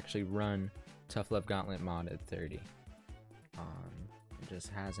to actually run Tough Love Gauntlet mod at 30. It just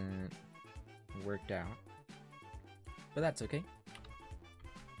hasn't worked out. But that's okay.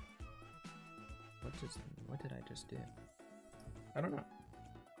 What did I just do? I don't know.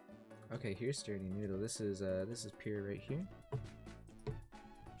 Okay, here's Sturdy Noodle. This is Pure right here.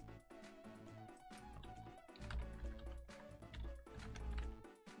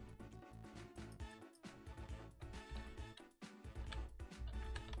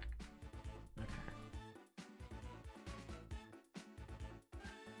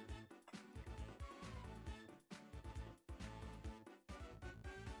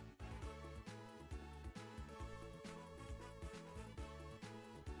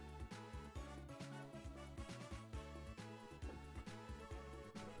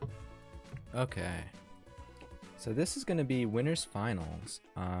 Okay, so this is going to be winners finals.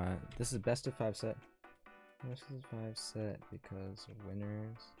 This is best of 5 set. Best of 5 set because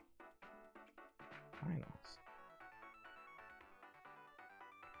winners finals.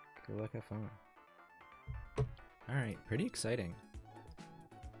 Good luck, have fun. Alright, pretty exciting.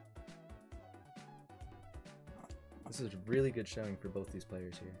 This is a really good showing for both these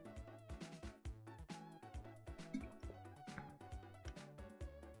players here.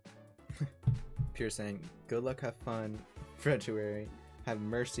 Pure saying, good luck, have fun, February, have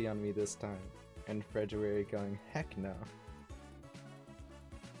mercy on me this time. And February going, heck no.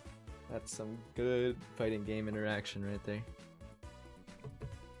 That's some good fighting game interaction right there.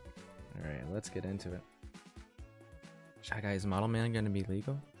 Alright, let's get into it. Shy Guys Model Man gonna be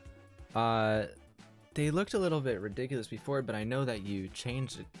legal? They looked a little bit ridiculous before, but I know that you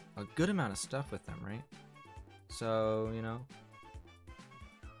changed a good amount of stuff with them, right? So, you know,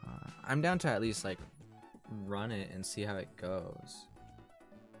 I'm down to at least like run it and see how it goes.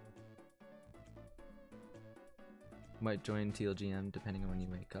 Might join TLGM depending on when you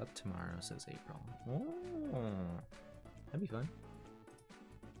wake up tomorrow, says April. Oh, that'd be fun.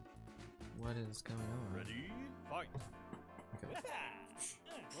 What is going on? Ready, fight. Okay.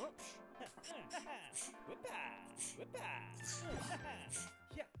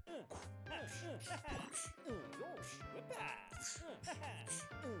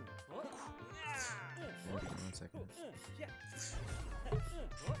 Okay, 1 second.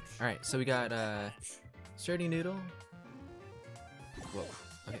 Alright, so we got Sturdy Noodle. Whoa.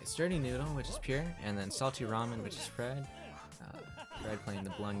 Okay, Sturdy Noodle, which is Pure, and then Salty Ramen, which is Fred. Fred playing the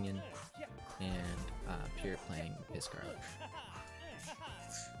Blungion, and Pure playing Biscarlet.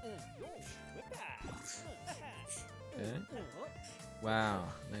 Okay. Wow,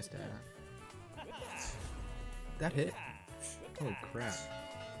 nice data. That hit? Holy crap.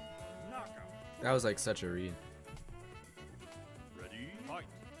 That was like such a read. Ready, fight.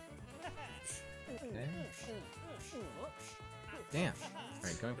 Okay. Damn.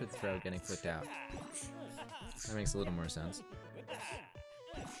 Alright, going for the throw, getting flicked out. That makes a little more sense.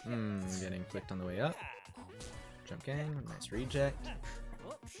 Getting flicked on the way up. Jump gang, nice reject.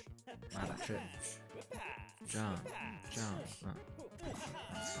 Wow, that trip. Jump, jump.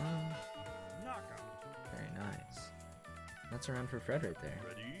 Very nice. That's a round for Fred right there.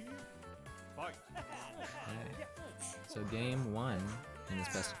 Ready, fight. Okay. So game 1 in this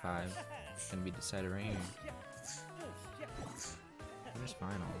best of 5 is going to be decided right here. Winners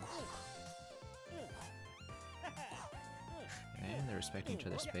finals. Okay, they're respecting each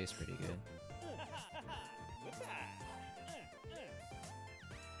other's space pretty good.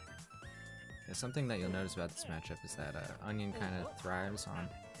 Yeah, something that you'll notice about this matchup is that Onion kind of thrives on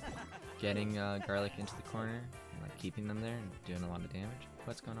getting Garlic into the corner and like keeping them there and doing a lot of damage.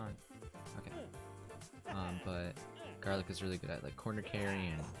 What's going on? Okay. But Garlic is really good at like corner carry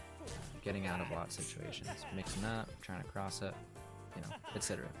and getting out of a lot of situations, mixing up, trying to cross up, you know,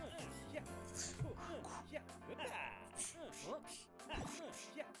 etc.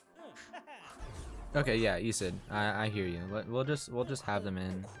 Okay, yeah, Isid, I hear you. We'll just have them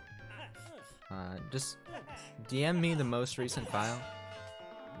in. Just DM me the most recent file.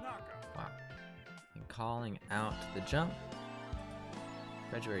 Wow. And calling out the jump.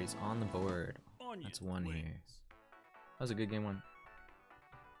 February's on the board. That's one here. That was a good game one.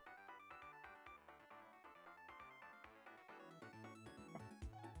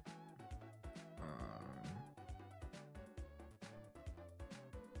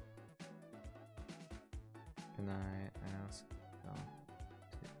 Can I ask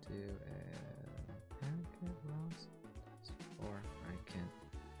to do a packet loss? Or I can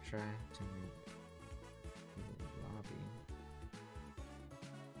try to make the lobby.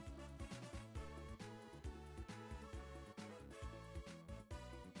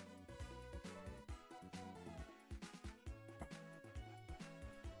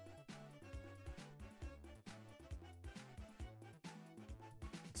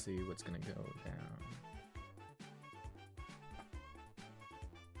 Let's see what's gonna go down.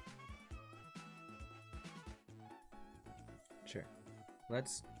 Sure.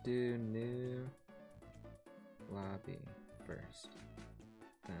 Let's do new lobby first.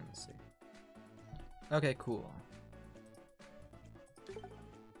 Then see. Okay, cool.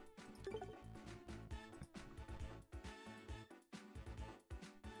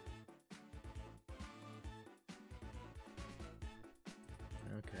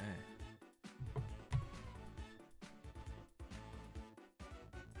 Okay.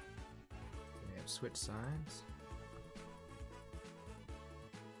 We have switch sides.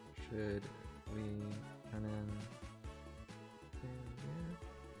 Should we come in here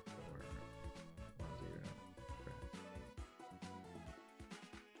or 1-0?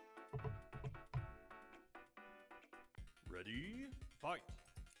 Ready? Fight.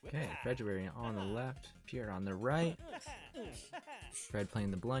 Okay, February on the left, Pierre on the right. Fred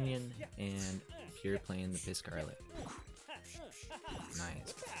playing the Blunion, and Pierre playing the Piscarlet.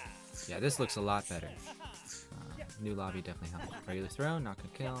 Nice. Yeah, this looks a lot better. New lobby definitely helped. Regular throw, not gonna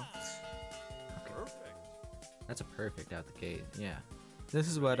kill. Okay. That's a perfect out the gate, yeah. This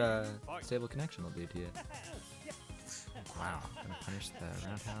is what stable connection will do to you. Wow, gonna punish the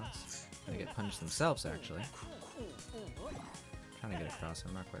roundhouse. Gonna get punished themselves, actually. Trying to get across,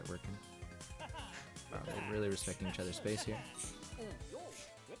 I'm not quite working. Wow, they're really respecting each other's space here.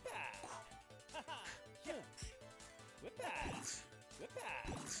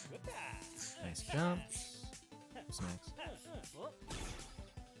 Nice jumps. What's next?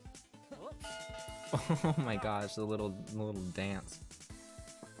 Oh my gosh, the little dance.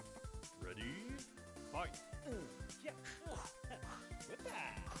 Ready? Fight.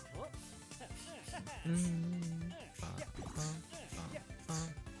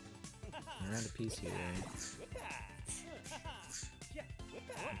 Around a piece here.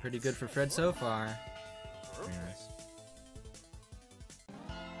 Pretty good for Fred so far. Very nice.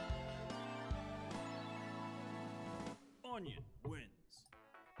 Onion wins.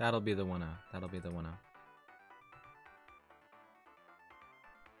 That'll be the 1-0. That'll be the 1-0.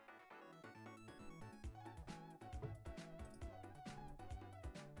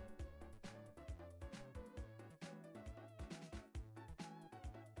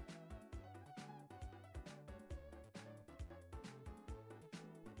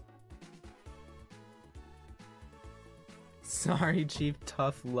 Sorry, Chief,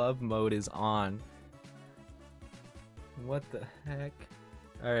 tough love mode is on. What the heck?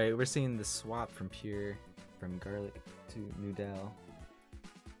 Alright, we're seeing the swap from Pure, from Garlic to Noodle.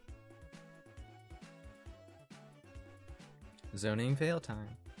 Zoning fail time.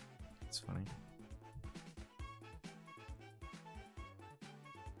 It's funny.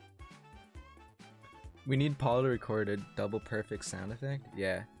 We need Paul to record a double perfect sound effect?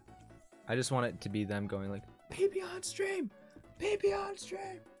 Yeah. I just want it to be them going like, baby on stream! Baby on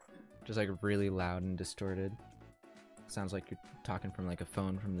stream! Just like really loud and distorted. Sounds like you're talking from like a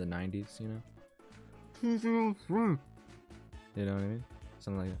phone from the 90s, you know? You know what I mean?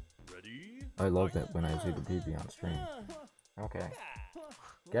 Something like that. Ready? I love it when I see the BB on stream. Okay.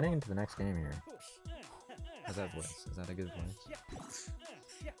 Getting into the next game here. How's that voice? Is that a good voice?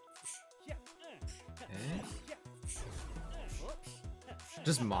 Okay.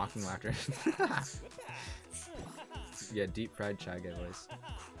 Just mocking laughter. Yeah, deep fried chai guy voice.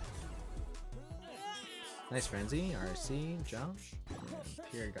 Nice frenzy, RC, jump. And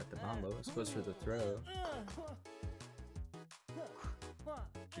Pierre got the bomb. Lois goes for the throw. What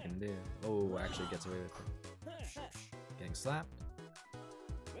you gonna do? Oh, actually gets away with it. Getting slapped.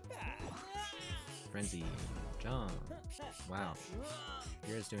 Frenzy, jump. Wow.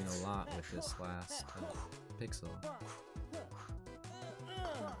 Pierre's doing a lot with this last pixel.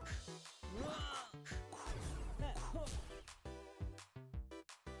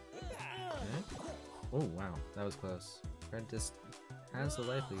 Oh wow, that was close. Fred just has the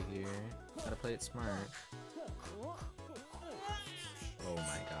life lead here. Gotta play it smart. Oh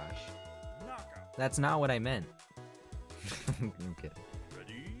my gosh. Knockout. That's not what I meant. I'm kidding.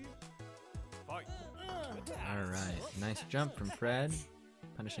 Ready? Fight. Alright, nice jump from Fred.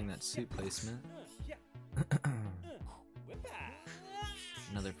 Punishing that suit placement.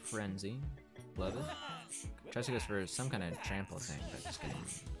 Another frenzy. Love it. Tries to go for some kind of trample thing, but just getting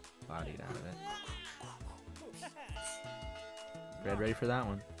bodied out of it. Fred ready for that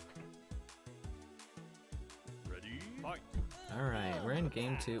one. Ready? Fight. Alright, we're in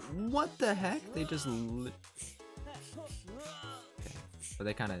game 2. What the heck? They just okay. But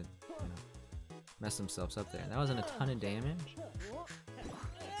they kind of, messed themselves up there. That wasn't a ton of damage.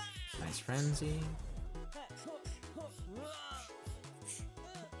 Nice frenzy.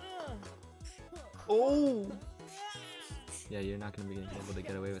 Oh! Yeah, you're not going to be able to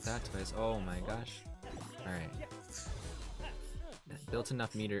get away with that twice. Oh my gosh. Alright. Built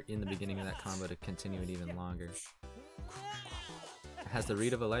enough meter in the beginning of that combo to continue it even longer. Has the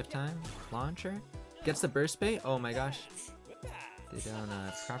read of a lifetime. Launcher. Gets the burst bait. Oh my gosh. They don't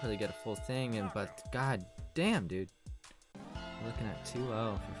properly get a full thing, but god damn, dude. We're looking at 2-0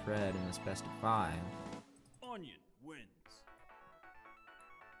 for Fred in this best of 5. Onion wins.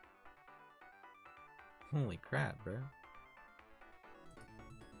 Holy crap, bro.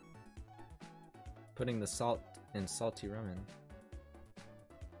 Putting the salt in salty ramen.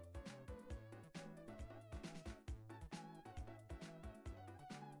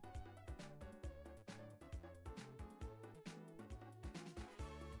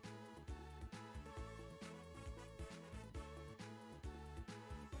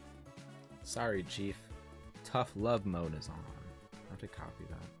 Sorry, Chief. Tough love mode is on. I have to copy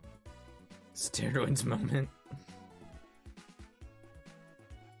that. Steroids moment.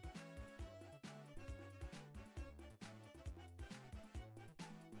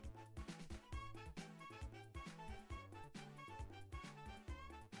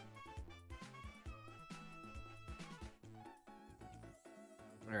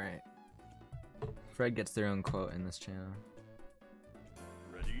 Alright. Fred gets their own quote in this channel.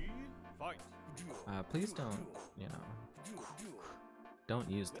 Ready? Fight. Please don't, don't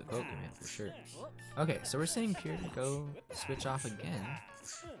use the quote command for sure. Okay, so we're saying Pure to go switch off again.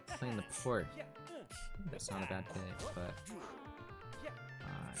 Playing the port. That's not a bad pick, but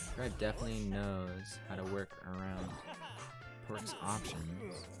Fred definitely knows how to work around port's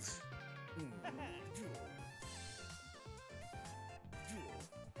options.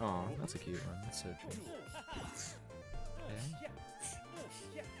 Oh, that's a cute one. That's so cute. Okay.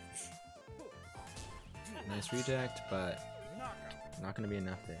 Nice reject, but not gonna be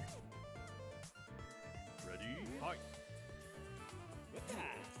enough there. Ready? Fight.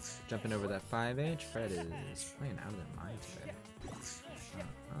 Jumping over that 5H, Fred is playing out of their mind today.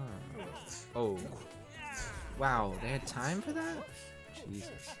 Oh. Wow, they had time for that?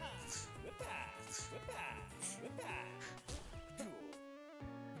 Jesus.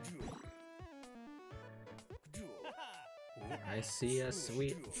 I see a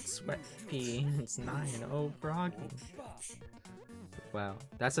sweet sweat pea. It's 9-0 Froggy. Wow,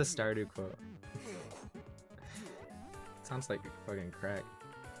 that's a Stardew quote. Sounds like a fucking crack.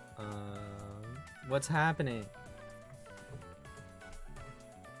 What's happening?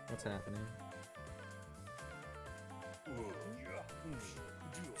 What's happening?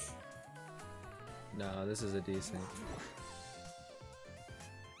 No, this is a decent.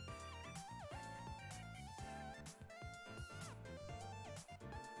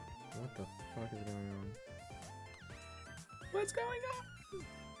 What the fuck is going on? What's going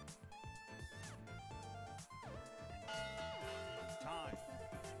Time.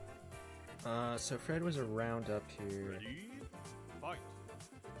 on? So Fred was around up here. Ready? Fight.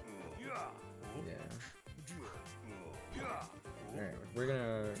 Yeah. Alright, we're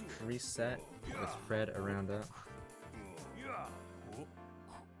gonna reset with Fred around up.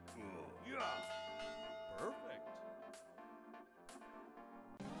 Perfect.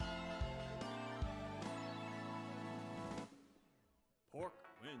 Pork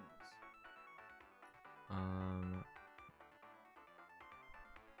wins.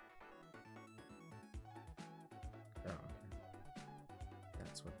 Oh,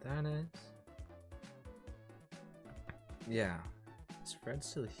 that's what that is. Yeah, is Fred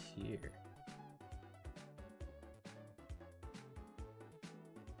still here?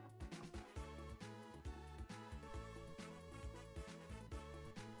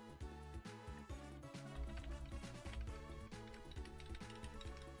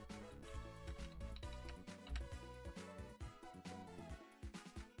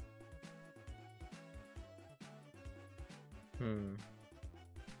 Hmm.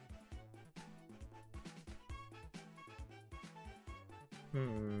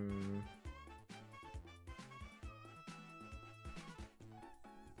 Hmm.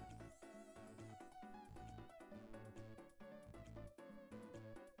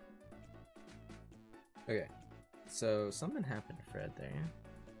 Okay. So something happened to Fred there.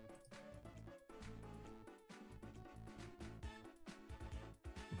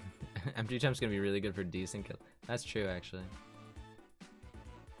 Empty jump's gonna be really good for decent kill. That's true, actually.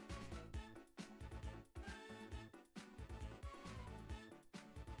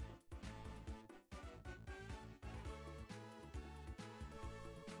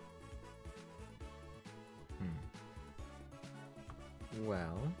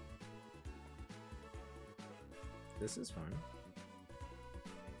 Well, this is fun.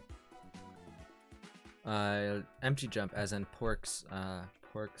 Empty jump, as in Pork's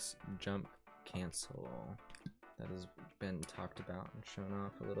jump cancel. That has been talked about and shown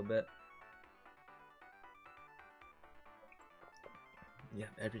off a little bit. Yeah,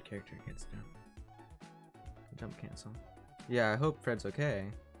 every character gets jump cancel. Yeah, I hope Fred's okay.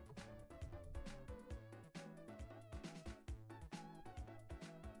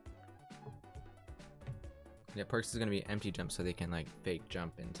 Yeah, Pork's is gonna be empty jump so they can like fake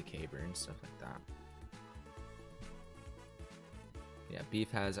jump into Caber and stuff like that. Yeah, Beef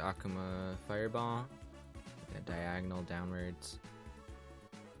has Akuma Fireball, yeah, diagonal downwards.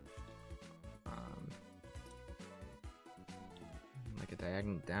 Like a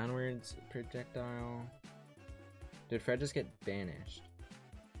diagonal downwards projectile. Did Fred just get banished?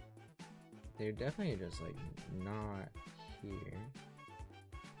 They're definitely just like not here.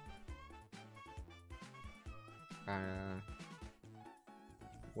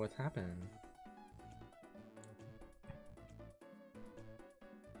 What happened?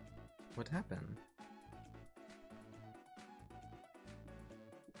 What happened?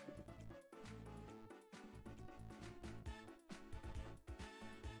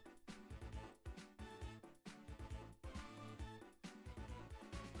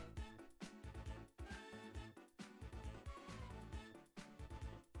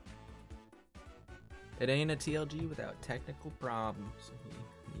 It ain't a TLG without technical problems.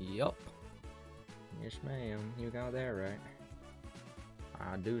 Yup. Yes, ma'am. You got that right.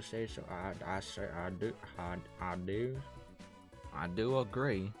 I do say so. I do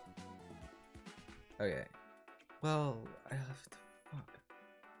agree. Okay. Well, fuck.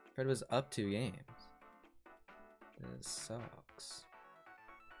 Fred was up 2 games. This sucks.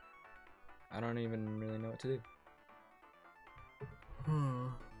 I don't even really know what to do.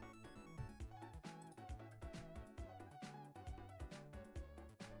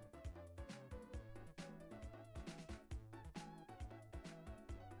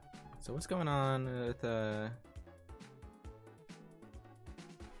 So what's going on with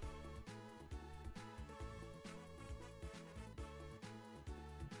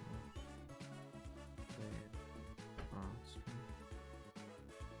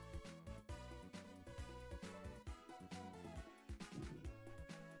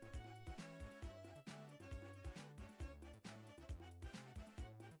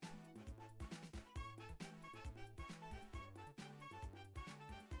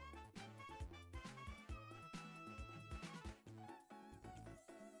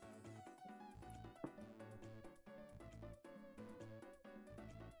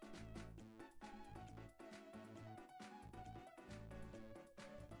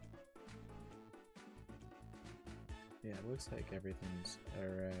yeah, it looks like everything's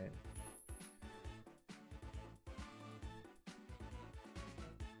alright.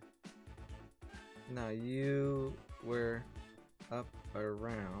 Now you were up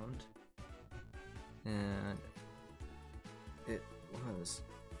around and it was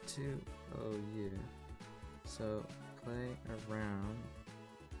 2-0U. So play around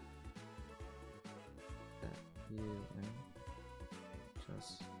that you and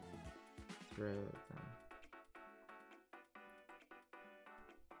just throw them.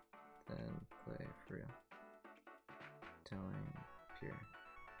 Then play for real. Telling pure.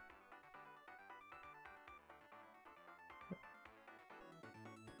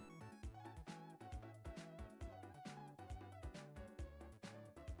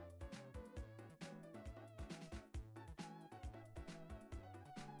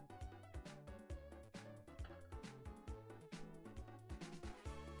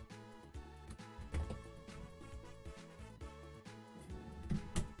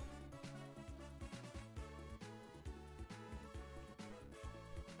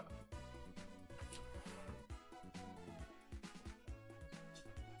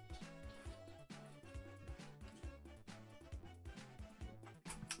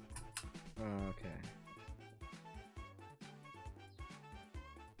 Okay.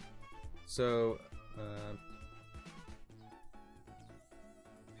 So,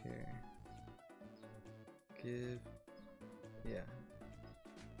 here. Give, yeah.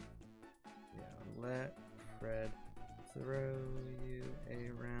 Let Fred throw you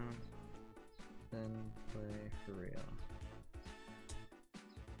a round, then play for real.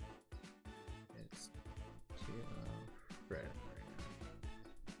 It's to Fred right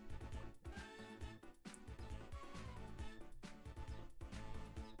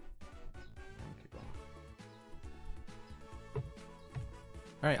now.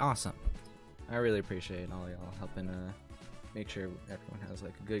 Alright, awesome. I really appreciate all y'all helping make sure everyone has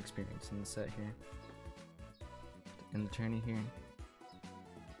like a good experience in the set here. In the tourney here.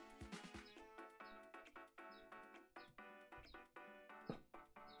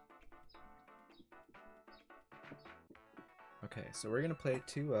 Okay, so we're gonna play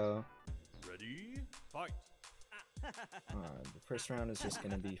 2-0. Ready? Fight. The first round is just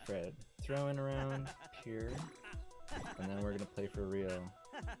gonna be Fred throwing around pure, and then we're gonna play for real.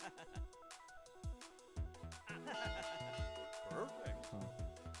 Perfect.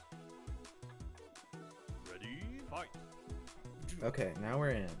 Ready? Fight. Okay, now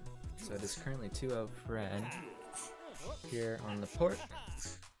we're in. So it is currently 2-0 Fred. Here on the pork.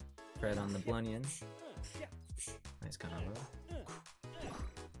 Fred on the blunion. Nice combo.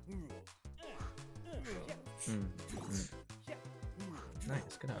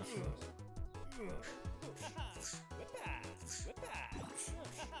 Nice, good outflows.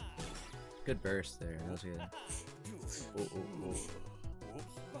 Good burst there, that was good.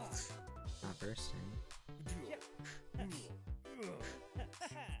 Not bursting.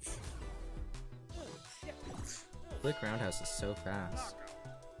 Flick Roundhouse is so fast.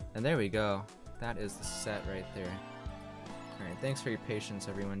 And there we go. That is the set right there. Alright, thanks for your patience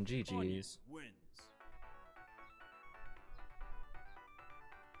everyone. GG's. Wins.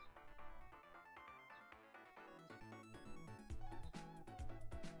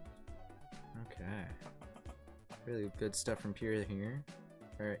 Okay. Really good stuff from Pure here.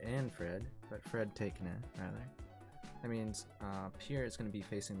 And Fred, but Fred taking it, rather. That means Pure is going to be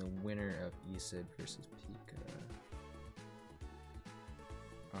facing the winner of Esid versus Pika.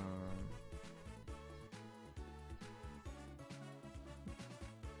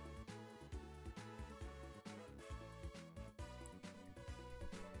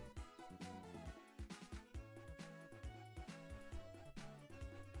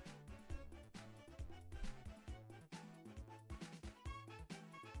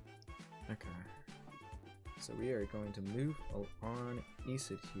 Okay. So we are going to move on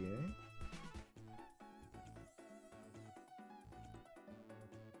Esid here.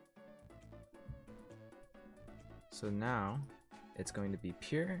 So now it's going to be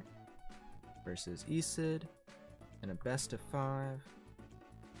Pure versus Esid in a best of 5.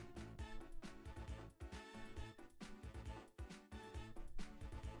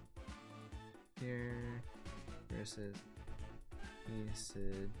 Pure versus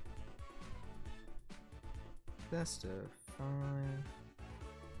Esid. Best of 5.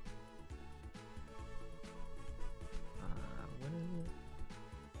 What is it?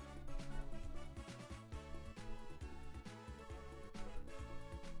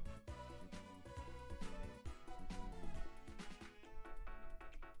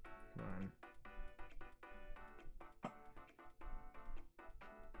 Come on.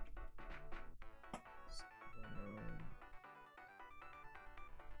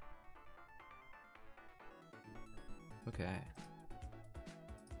 Okay.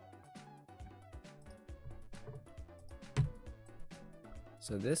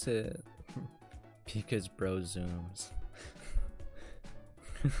 So this is Pika's bro zooms.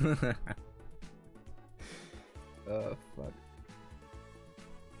 Oh fuck.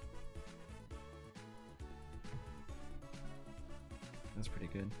 That's pretty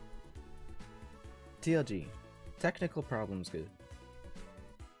good. TLG. Technical problems good.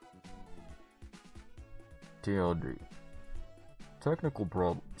 TLG. Technical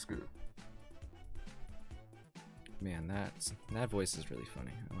problems good. Man, that voice is really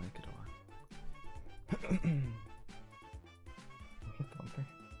funny. I like it a lot. Bumper.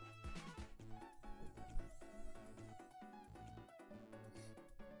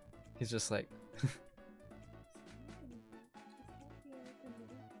 He's just like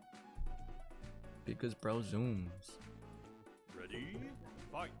because bro zooms. Ready?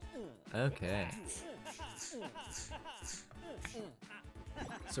 Fight. Okay.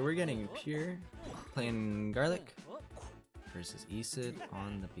 So we're getting Pure playing Garlic versus Esid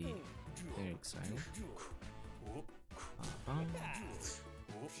on the beat. Very exciting.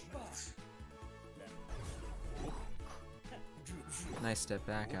 Nice step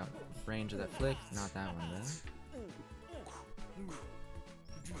back out range of that flick. Not that one though.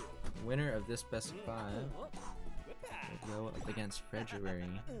 Winner of this best of 5 will go up against February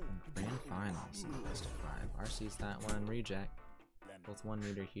in grand finals in the best of 5. RC's that one, reject. Both 1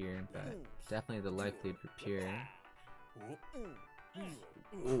 meter here, but definitely the life lead for Pure.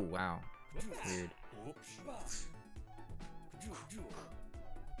 Oh wow, weird.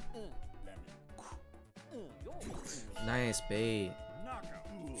 Nice bait.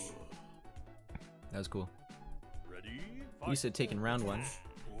 That was cool. You said taking round 1.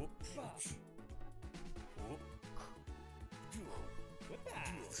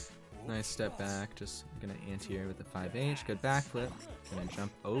 Nice step back, just gonna anti-air with the 5H, good backflip, gonna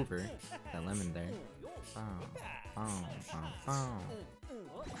jump over that lemon there.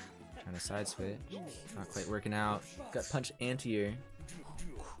 Trying to side switch, not quite working out, got punch anti-air.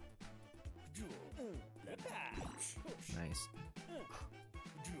 Nice.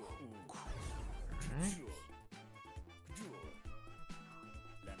 Alright.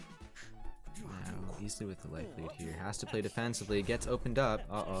 Now, easily with the life lead here. Has to play defensively, gets opened up.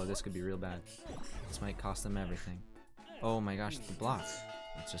 Uh-oh, this could be real bad. This might cost them everything. Oh my gosh, the block.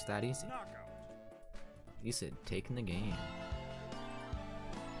 It's just that easy. Isid taking the game.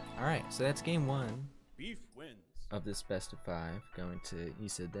 Alright, so that's game 1 Beef wins. of this best of 5. Going to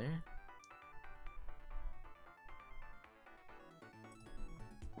Isid there.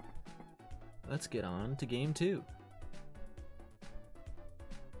 Let's get on to game 2.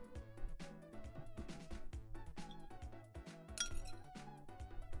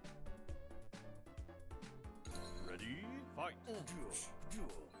 Ready, fight.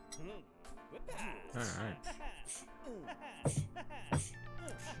 Alright.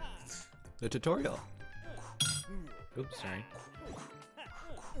 The tutorial. Oops, sorry.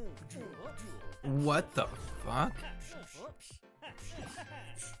 What the fuck?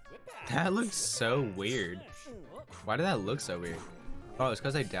 That looks so weird. Why did that look so weird? Oh, it's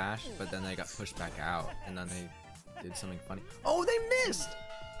because I dashed, but then they got pushed back out, and then they did something funny. Oh, they missed!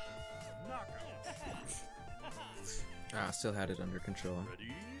 Ah, still had it under control.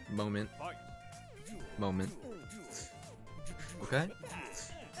 Ready, Moment. fight. Moment. Okay.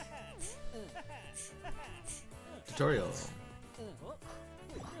 Tutorial.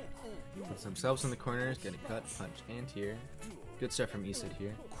 Puts themselves in the corners, getting cut, punch, and here. Good stuff from Isid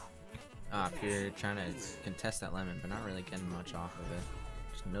here. Pure trying to contest that lemon, but not really getting much off of it.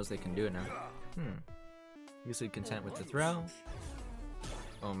 Just knows they can do it now. Isid content with the throw.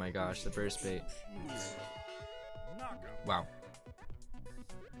 Oh my gosh, the burst bait. Wow.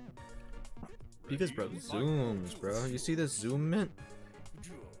 Because bro, zooms, bro. You see this zoom mint?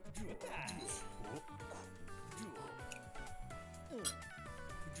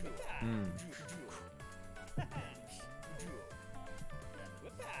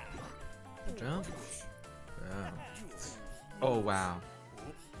 Jump. Wow. Oh wow.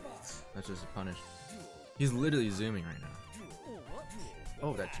 That's just a punish. He's literally zooming right now.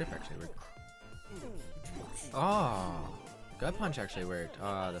 Oh, that trip actually worked. Oh, gut punch actually worked.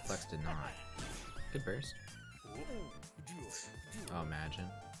 Oh, the flex did not. Good burst. Oh, imagine.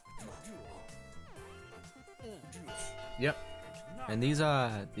 Yep. And these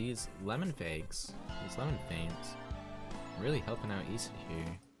lemon fakes, these lemon feints, really helping out Isid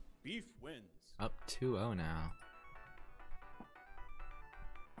here. Beef wins. Up 2-0 now.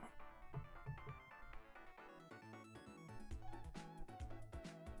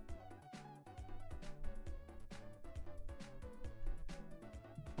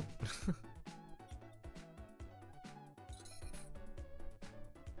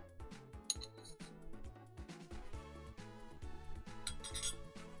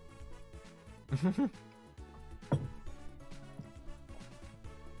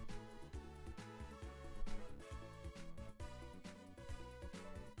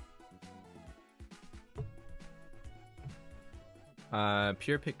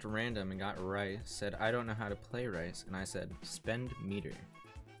 Pure picked random and got rice. Said, I don't know how to play rice. And I said, spend meter.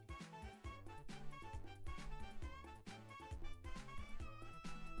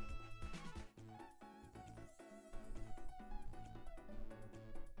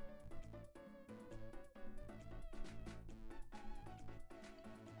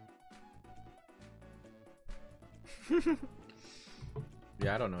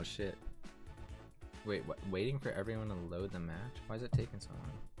 Yeah, I don't know shit. Wait, what? Waiting for everyone to load the match? Why is it taking so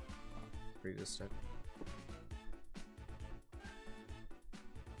long? Previous stuck.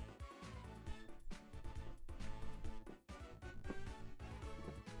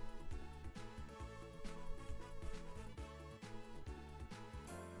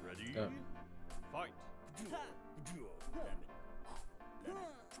 Ready, Oh. fight.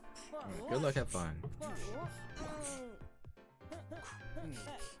 Good luck, have fun.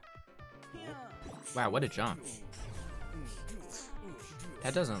 Wow, what a jump.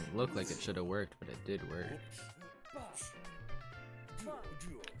 That doesn't look like it should have worked, but it did work.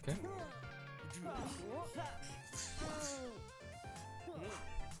 Okay.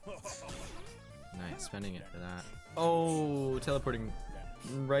 Nice, spending it for that. Oh, teleporting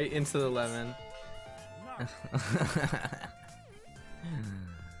right into the lemon.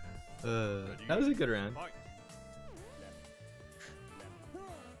 That was a good round.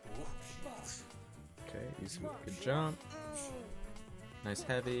 Okay, easy, good jump. Nice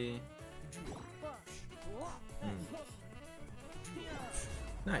heavy.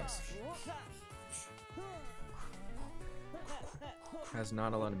 Nice. Has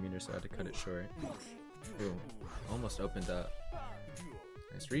not a lot of meters, so I had to cut it short. Ooh, almost opened up.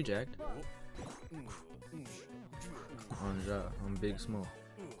 Nice reject. On big small.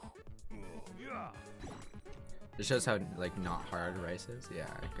 It shows how like not hard rice is. Yeah,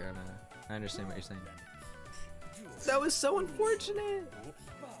 I understand what you're saying. That was so unfortunate.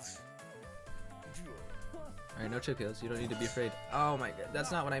 Alright, no choke kills. You don't need to be afraid. Oh my god,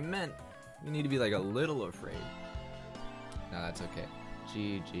 that's not what I meant. You need to be like a little afraid. No, that's okay.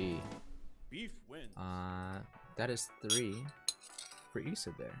 GG. Beef wins. That is 3 for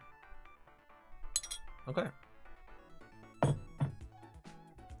Issa there. Okay.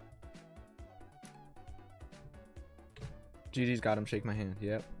 GG's got him. Shake my hand.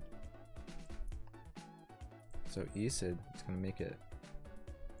 Yep. So Esid is gonna make it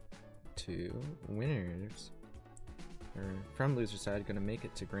to winners, or from loser side, gonna make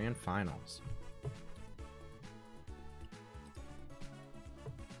it to grand finals.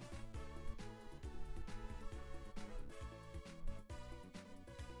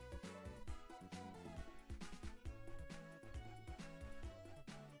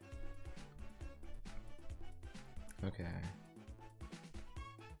 Okay.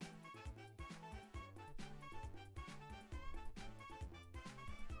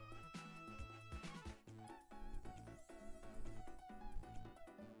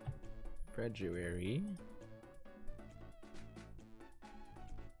 February.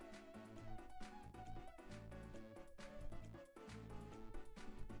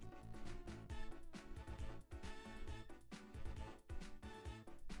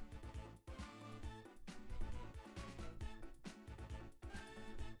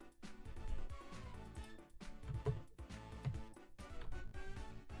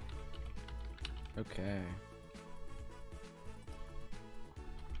 Okay.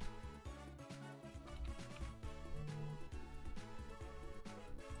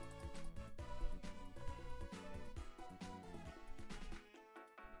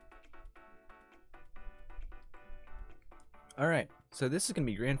 Alright, so this is going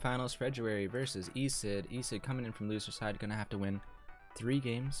to be Grand Finals, February versus Esid. Esid coming in from loser side, going to have to win 3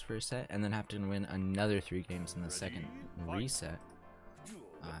 games for a set, and then have to win another 3 games in the second reset.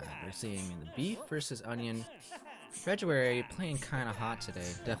 We're seeing the Beef versus Onion. February playing kind of hot today.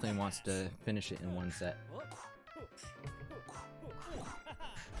 Definitely wants to finish it in 1 set.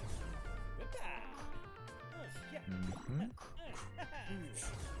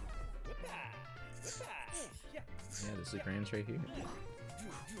 Yeah, this is Grands right here.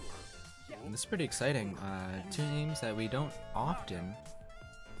 And this is pretty exciting. 2 names that we don't often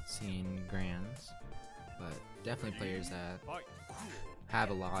see in Grands, but definitely players that have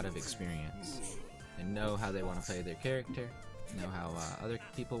a lot of experience and know how they want to play their character, know how other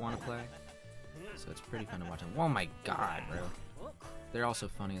people want to play. So it's pretty fun to watch them. Oh my god, bro. They're also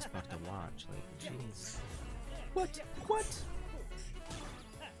funny as fuck to watch. Like, jeez. What? What?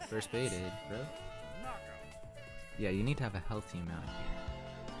 First baited, bro. Yeah, you need to have a healthy amount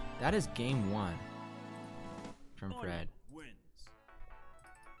here. That is game 1 from Fred.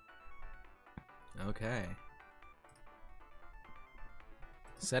 Okay.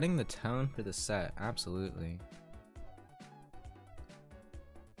 Setting the tone for the set, absolutely.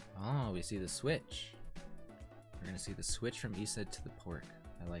 Oh, we see the switch. We're gonna see the switch from Esid to the pork.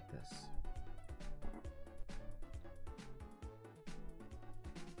 I like this.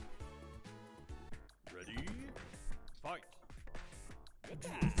 Ready? Fight.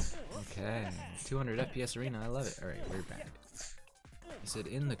 Okay, 200 FPS arena, I love it. Alright, we're back. Esid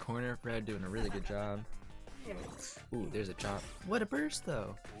in the corner, Fred doing a really good job. Ooh, there's a chop. What a burst,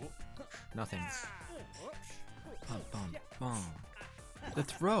 though. Nothing. Bum, bum, bum. The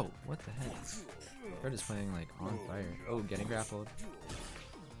throw. What the heck? Fred is playing like on fire. Oh, getting grappled.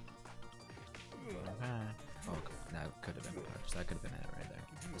 Oh, that could have been a punch. That could have been it right there.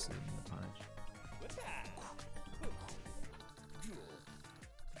 This isn't a punch.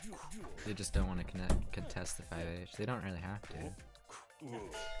 They just don't want to contest the 5H. They don't really have to.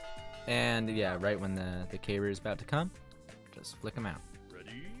 And yeah, right when the K-Rear is about to come, just flick them out.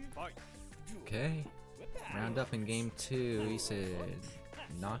 Ready, fight. Okay. Round up in game 2. He said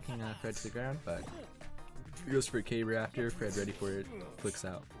knocking Fred to the ground, but he goes for a K-Rear after. Fred ready for it. Flicks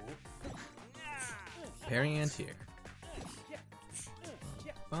out. Parry anti-air.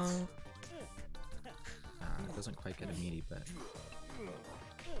 It doesn't quite get a meaty, but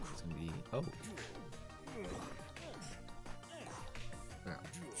it's gonna be. Oh. No,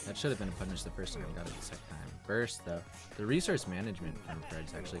 that should have been a punish the first time. I got it the second time. Burst though. The resource management from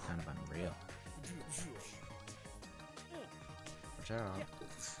Fred's actually kind of unreal. Watch out.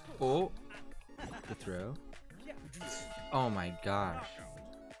 Oh. The throw. Oh my gosh.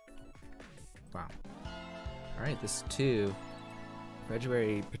 Wow. Alright, this is 2.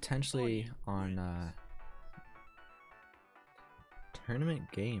 February potentially on tournament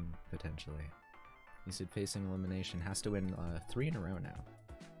game, potentially. He said facing elimination, has to win 3 in a row now.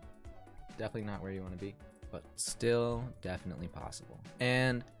 Definitely not where you want to be, but still definitely possible.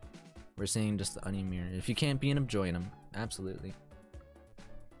 And we're seeing just the onion mirror. If you can't beat him, join him. Absolutely.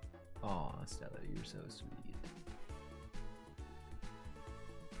 Aw, Stella, you're so sweet.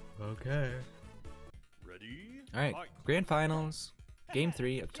 Okay. Ready, Alright, fight. grand finals, game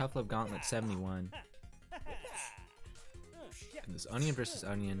 3 of Tough Love Gauntlet 71. And this Onion versus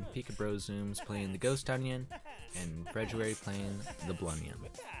Onion, Pika Bro Zooms playing the Ghost Onion, and February playing the Blunion.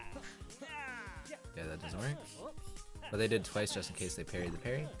 Yeah, that doesn't work. But they did twice just in case they parried the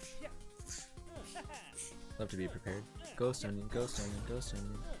parry. Love to be prepared. Ghost Onion, Ghost Onion, Ghost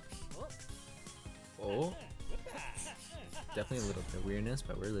Onion. Oh. Definitely a little bit of weirdness,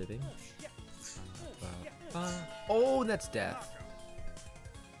 but we're living. Oh, that's death.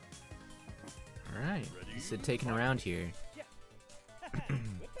 Alright, he said taking around here.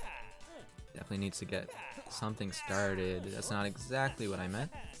 Definitely needs to get something started. That's not exactly what I meant.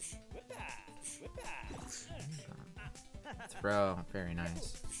 Throw, very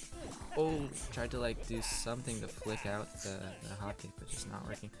nice. Oh, tried to like do something to flick out the hot take, but just not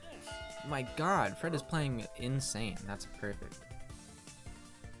working. My god, Fred is playing insane. That's perfect.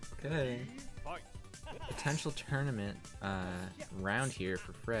 Okay. Fight. Potential tournament round here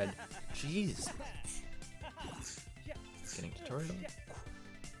for Fred. Jeez. Getting tutorial.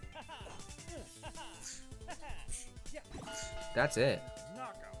 That's it.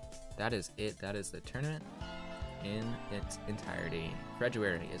 That is it. That is the tournament in its entirety.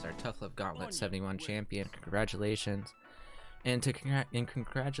 February is our Tough Love Gauntlet 71 champion. Congratulations. And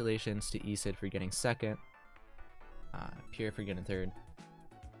congratulations to Esid for getting second. Pierre for getting third.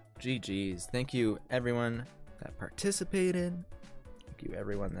 GG's. Thank you everyone that participated. Thank you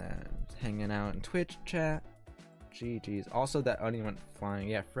everyone that's hanging out in Twitch chat. GG's. Also that onion went flying.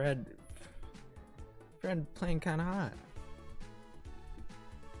 Yeah, Fred playing kind of hot.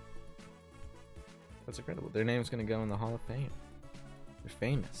 That's incredible. Their name's gonna go in the Hall of Fame. They're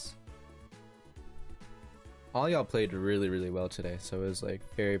famous. All y'all played really, really well today, so it was like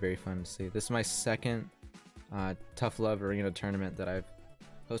very, very fun to see. This is my second Tough Love Arena tournament that I've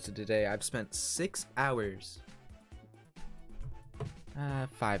hosted today. I've spent 6 hours,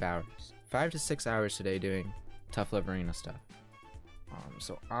 5 hours, 5 to 6 hours today doing Tough Love Arena stuff.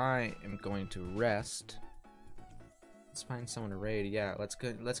 So I am going to rest. Let's find someone to raid. Yeah, let's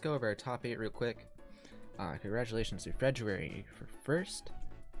go over our top 8 real quick. Congratulations to February for first.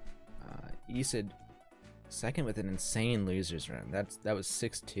 Esid second with an insane losers run. That was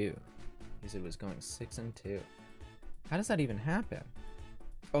 6-2. Esid was going 6-2. How does that even happen?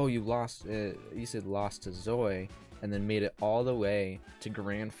 Oh, you lost. Esid lost to Zoe and then made it all the way to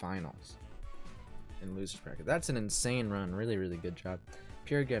grand finals in losers bracket. That's an insane run. Really, really good job.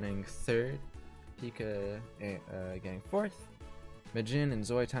 Pure getting third. Pika getting fourth. Majin and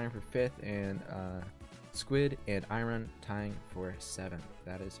Zoe tying for fifth, and Squid and Iron tying for 7th.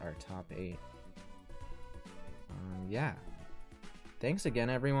 That is our top 8. Yeah. Thanks again,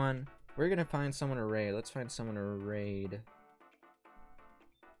 everyone. We're gonna find someone to raid. Let's find someone to raid.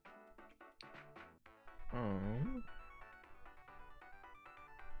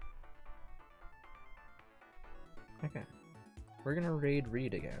 Okay. We're gonna raid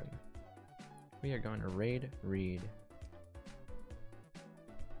Reed again. We are going to raid Reed.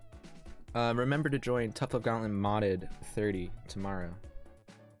 Remember to join Tough Love Gauntlet Modded 30 tomorrow.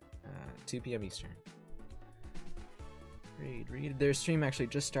 2 p.m. Eastern. Read. Their stream actually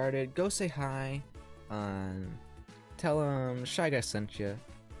just started. Go say hi. Tell them Shy Guy sent you.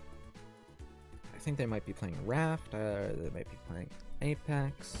 I think they might be playing Raft. They might be playing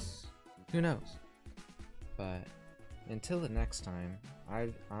Apex. Who knows? But until the next time,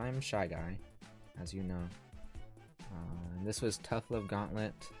 I'm Shy Guy, as you know. And this was Tough Love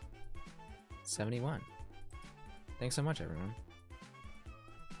Gauntlet 71. Thanks so much, everyone.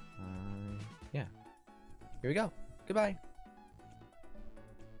 Yeah. Here we go. Goodbye.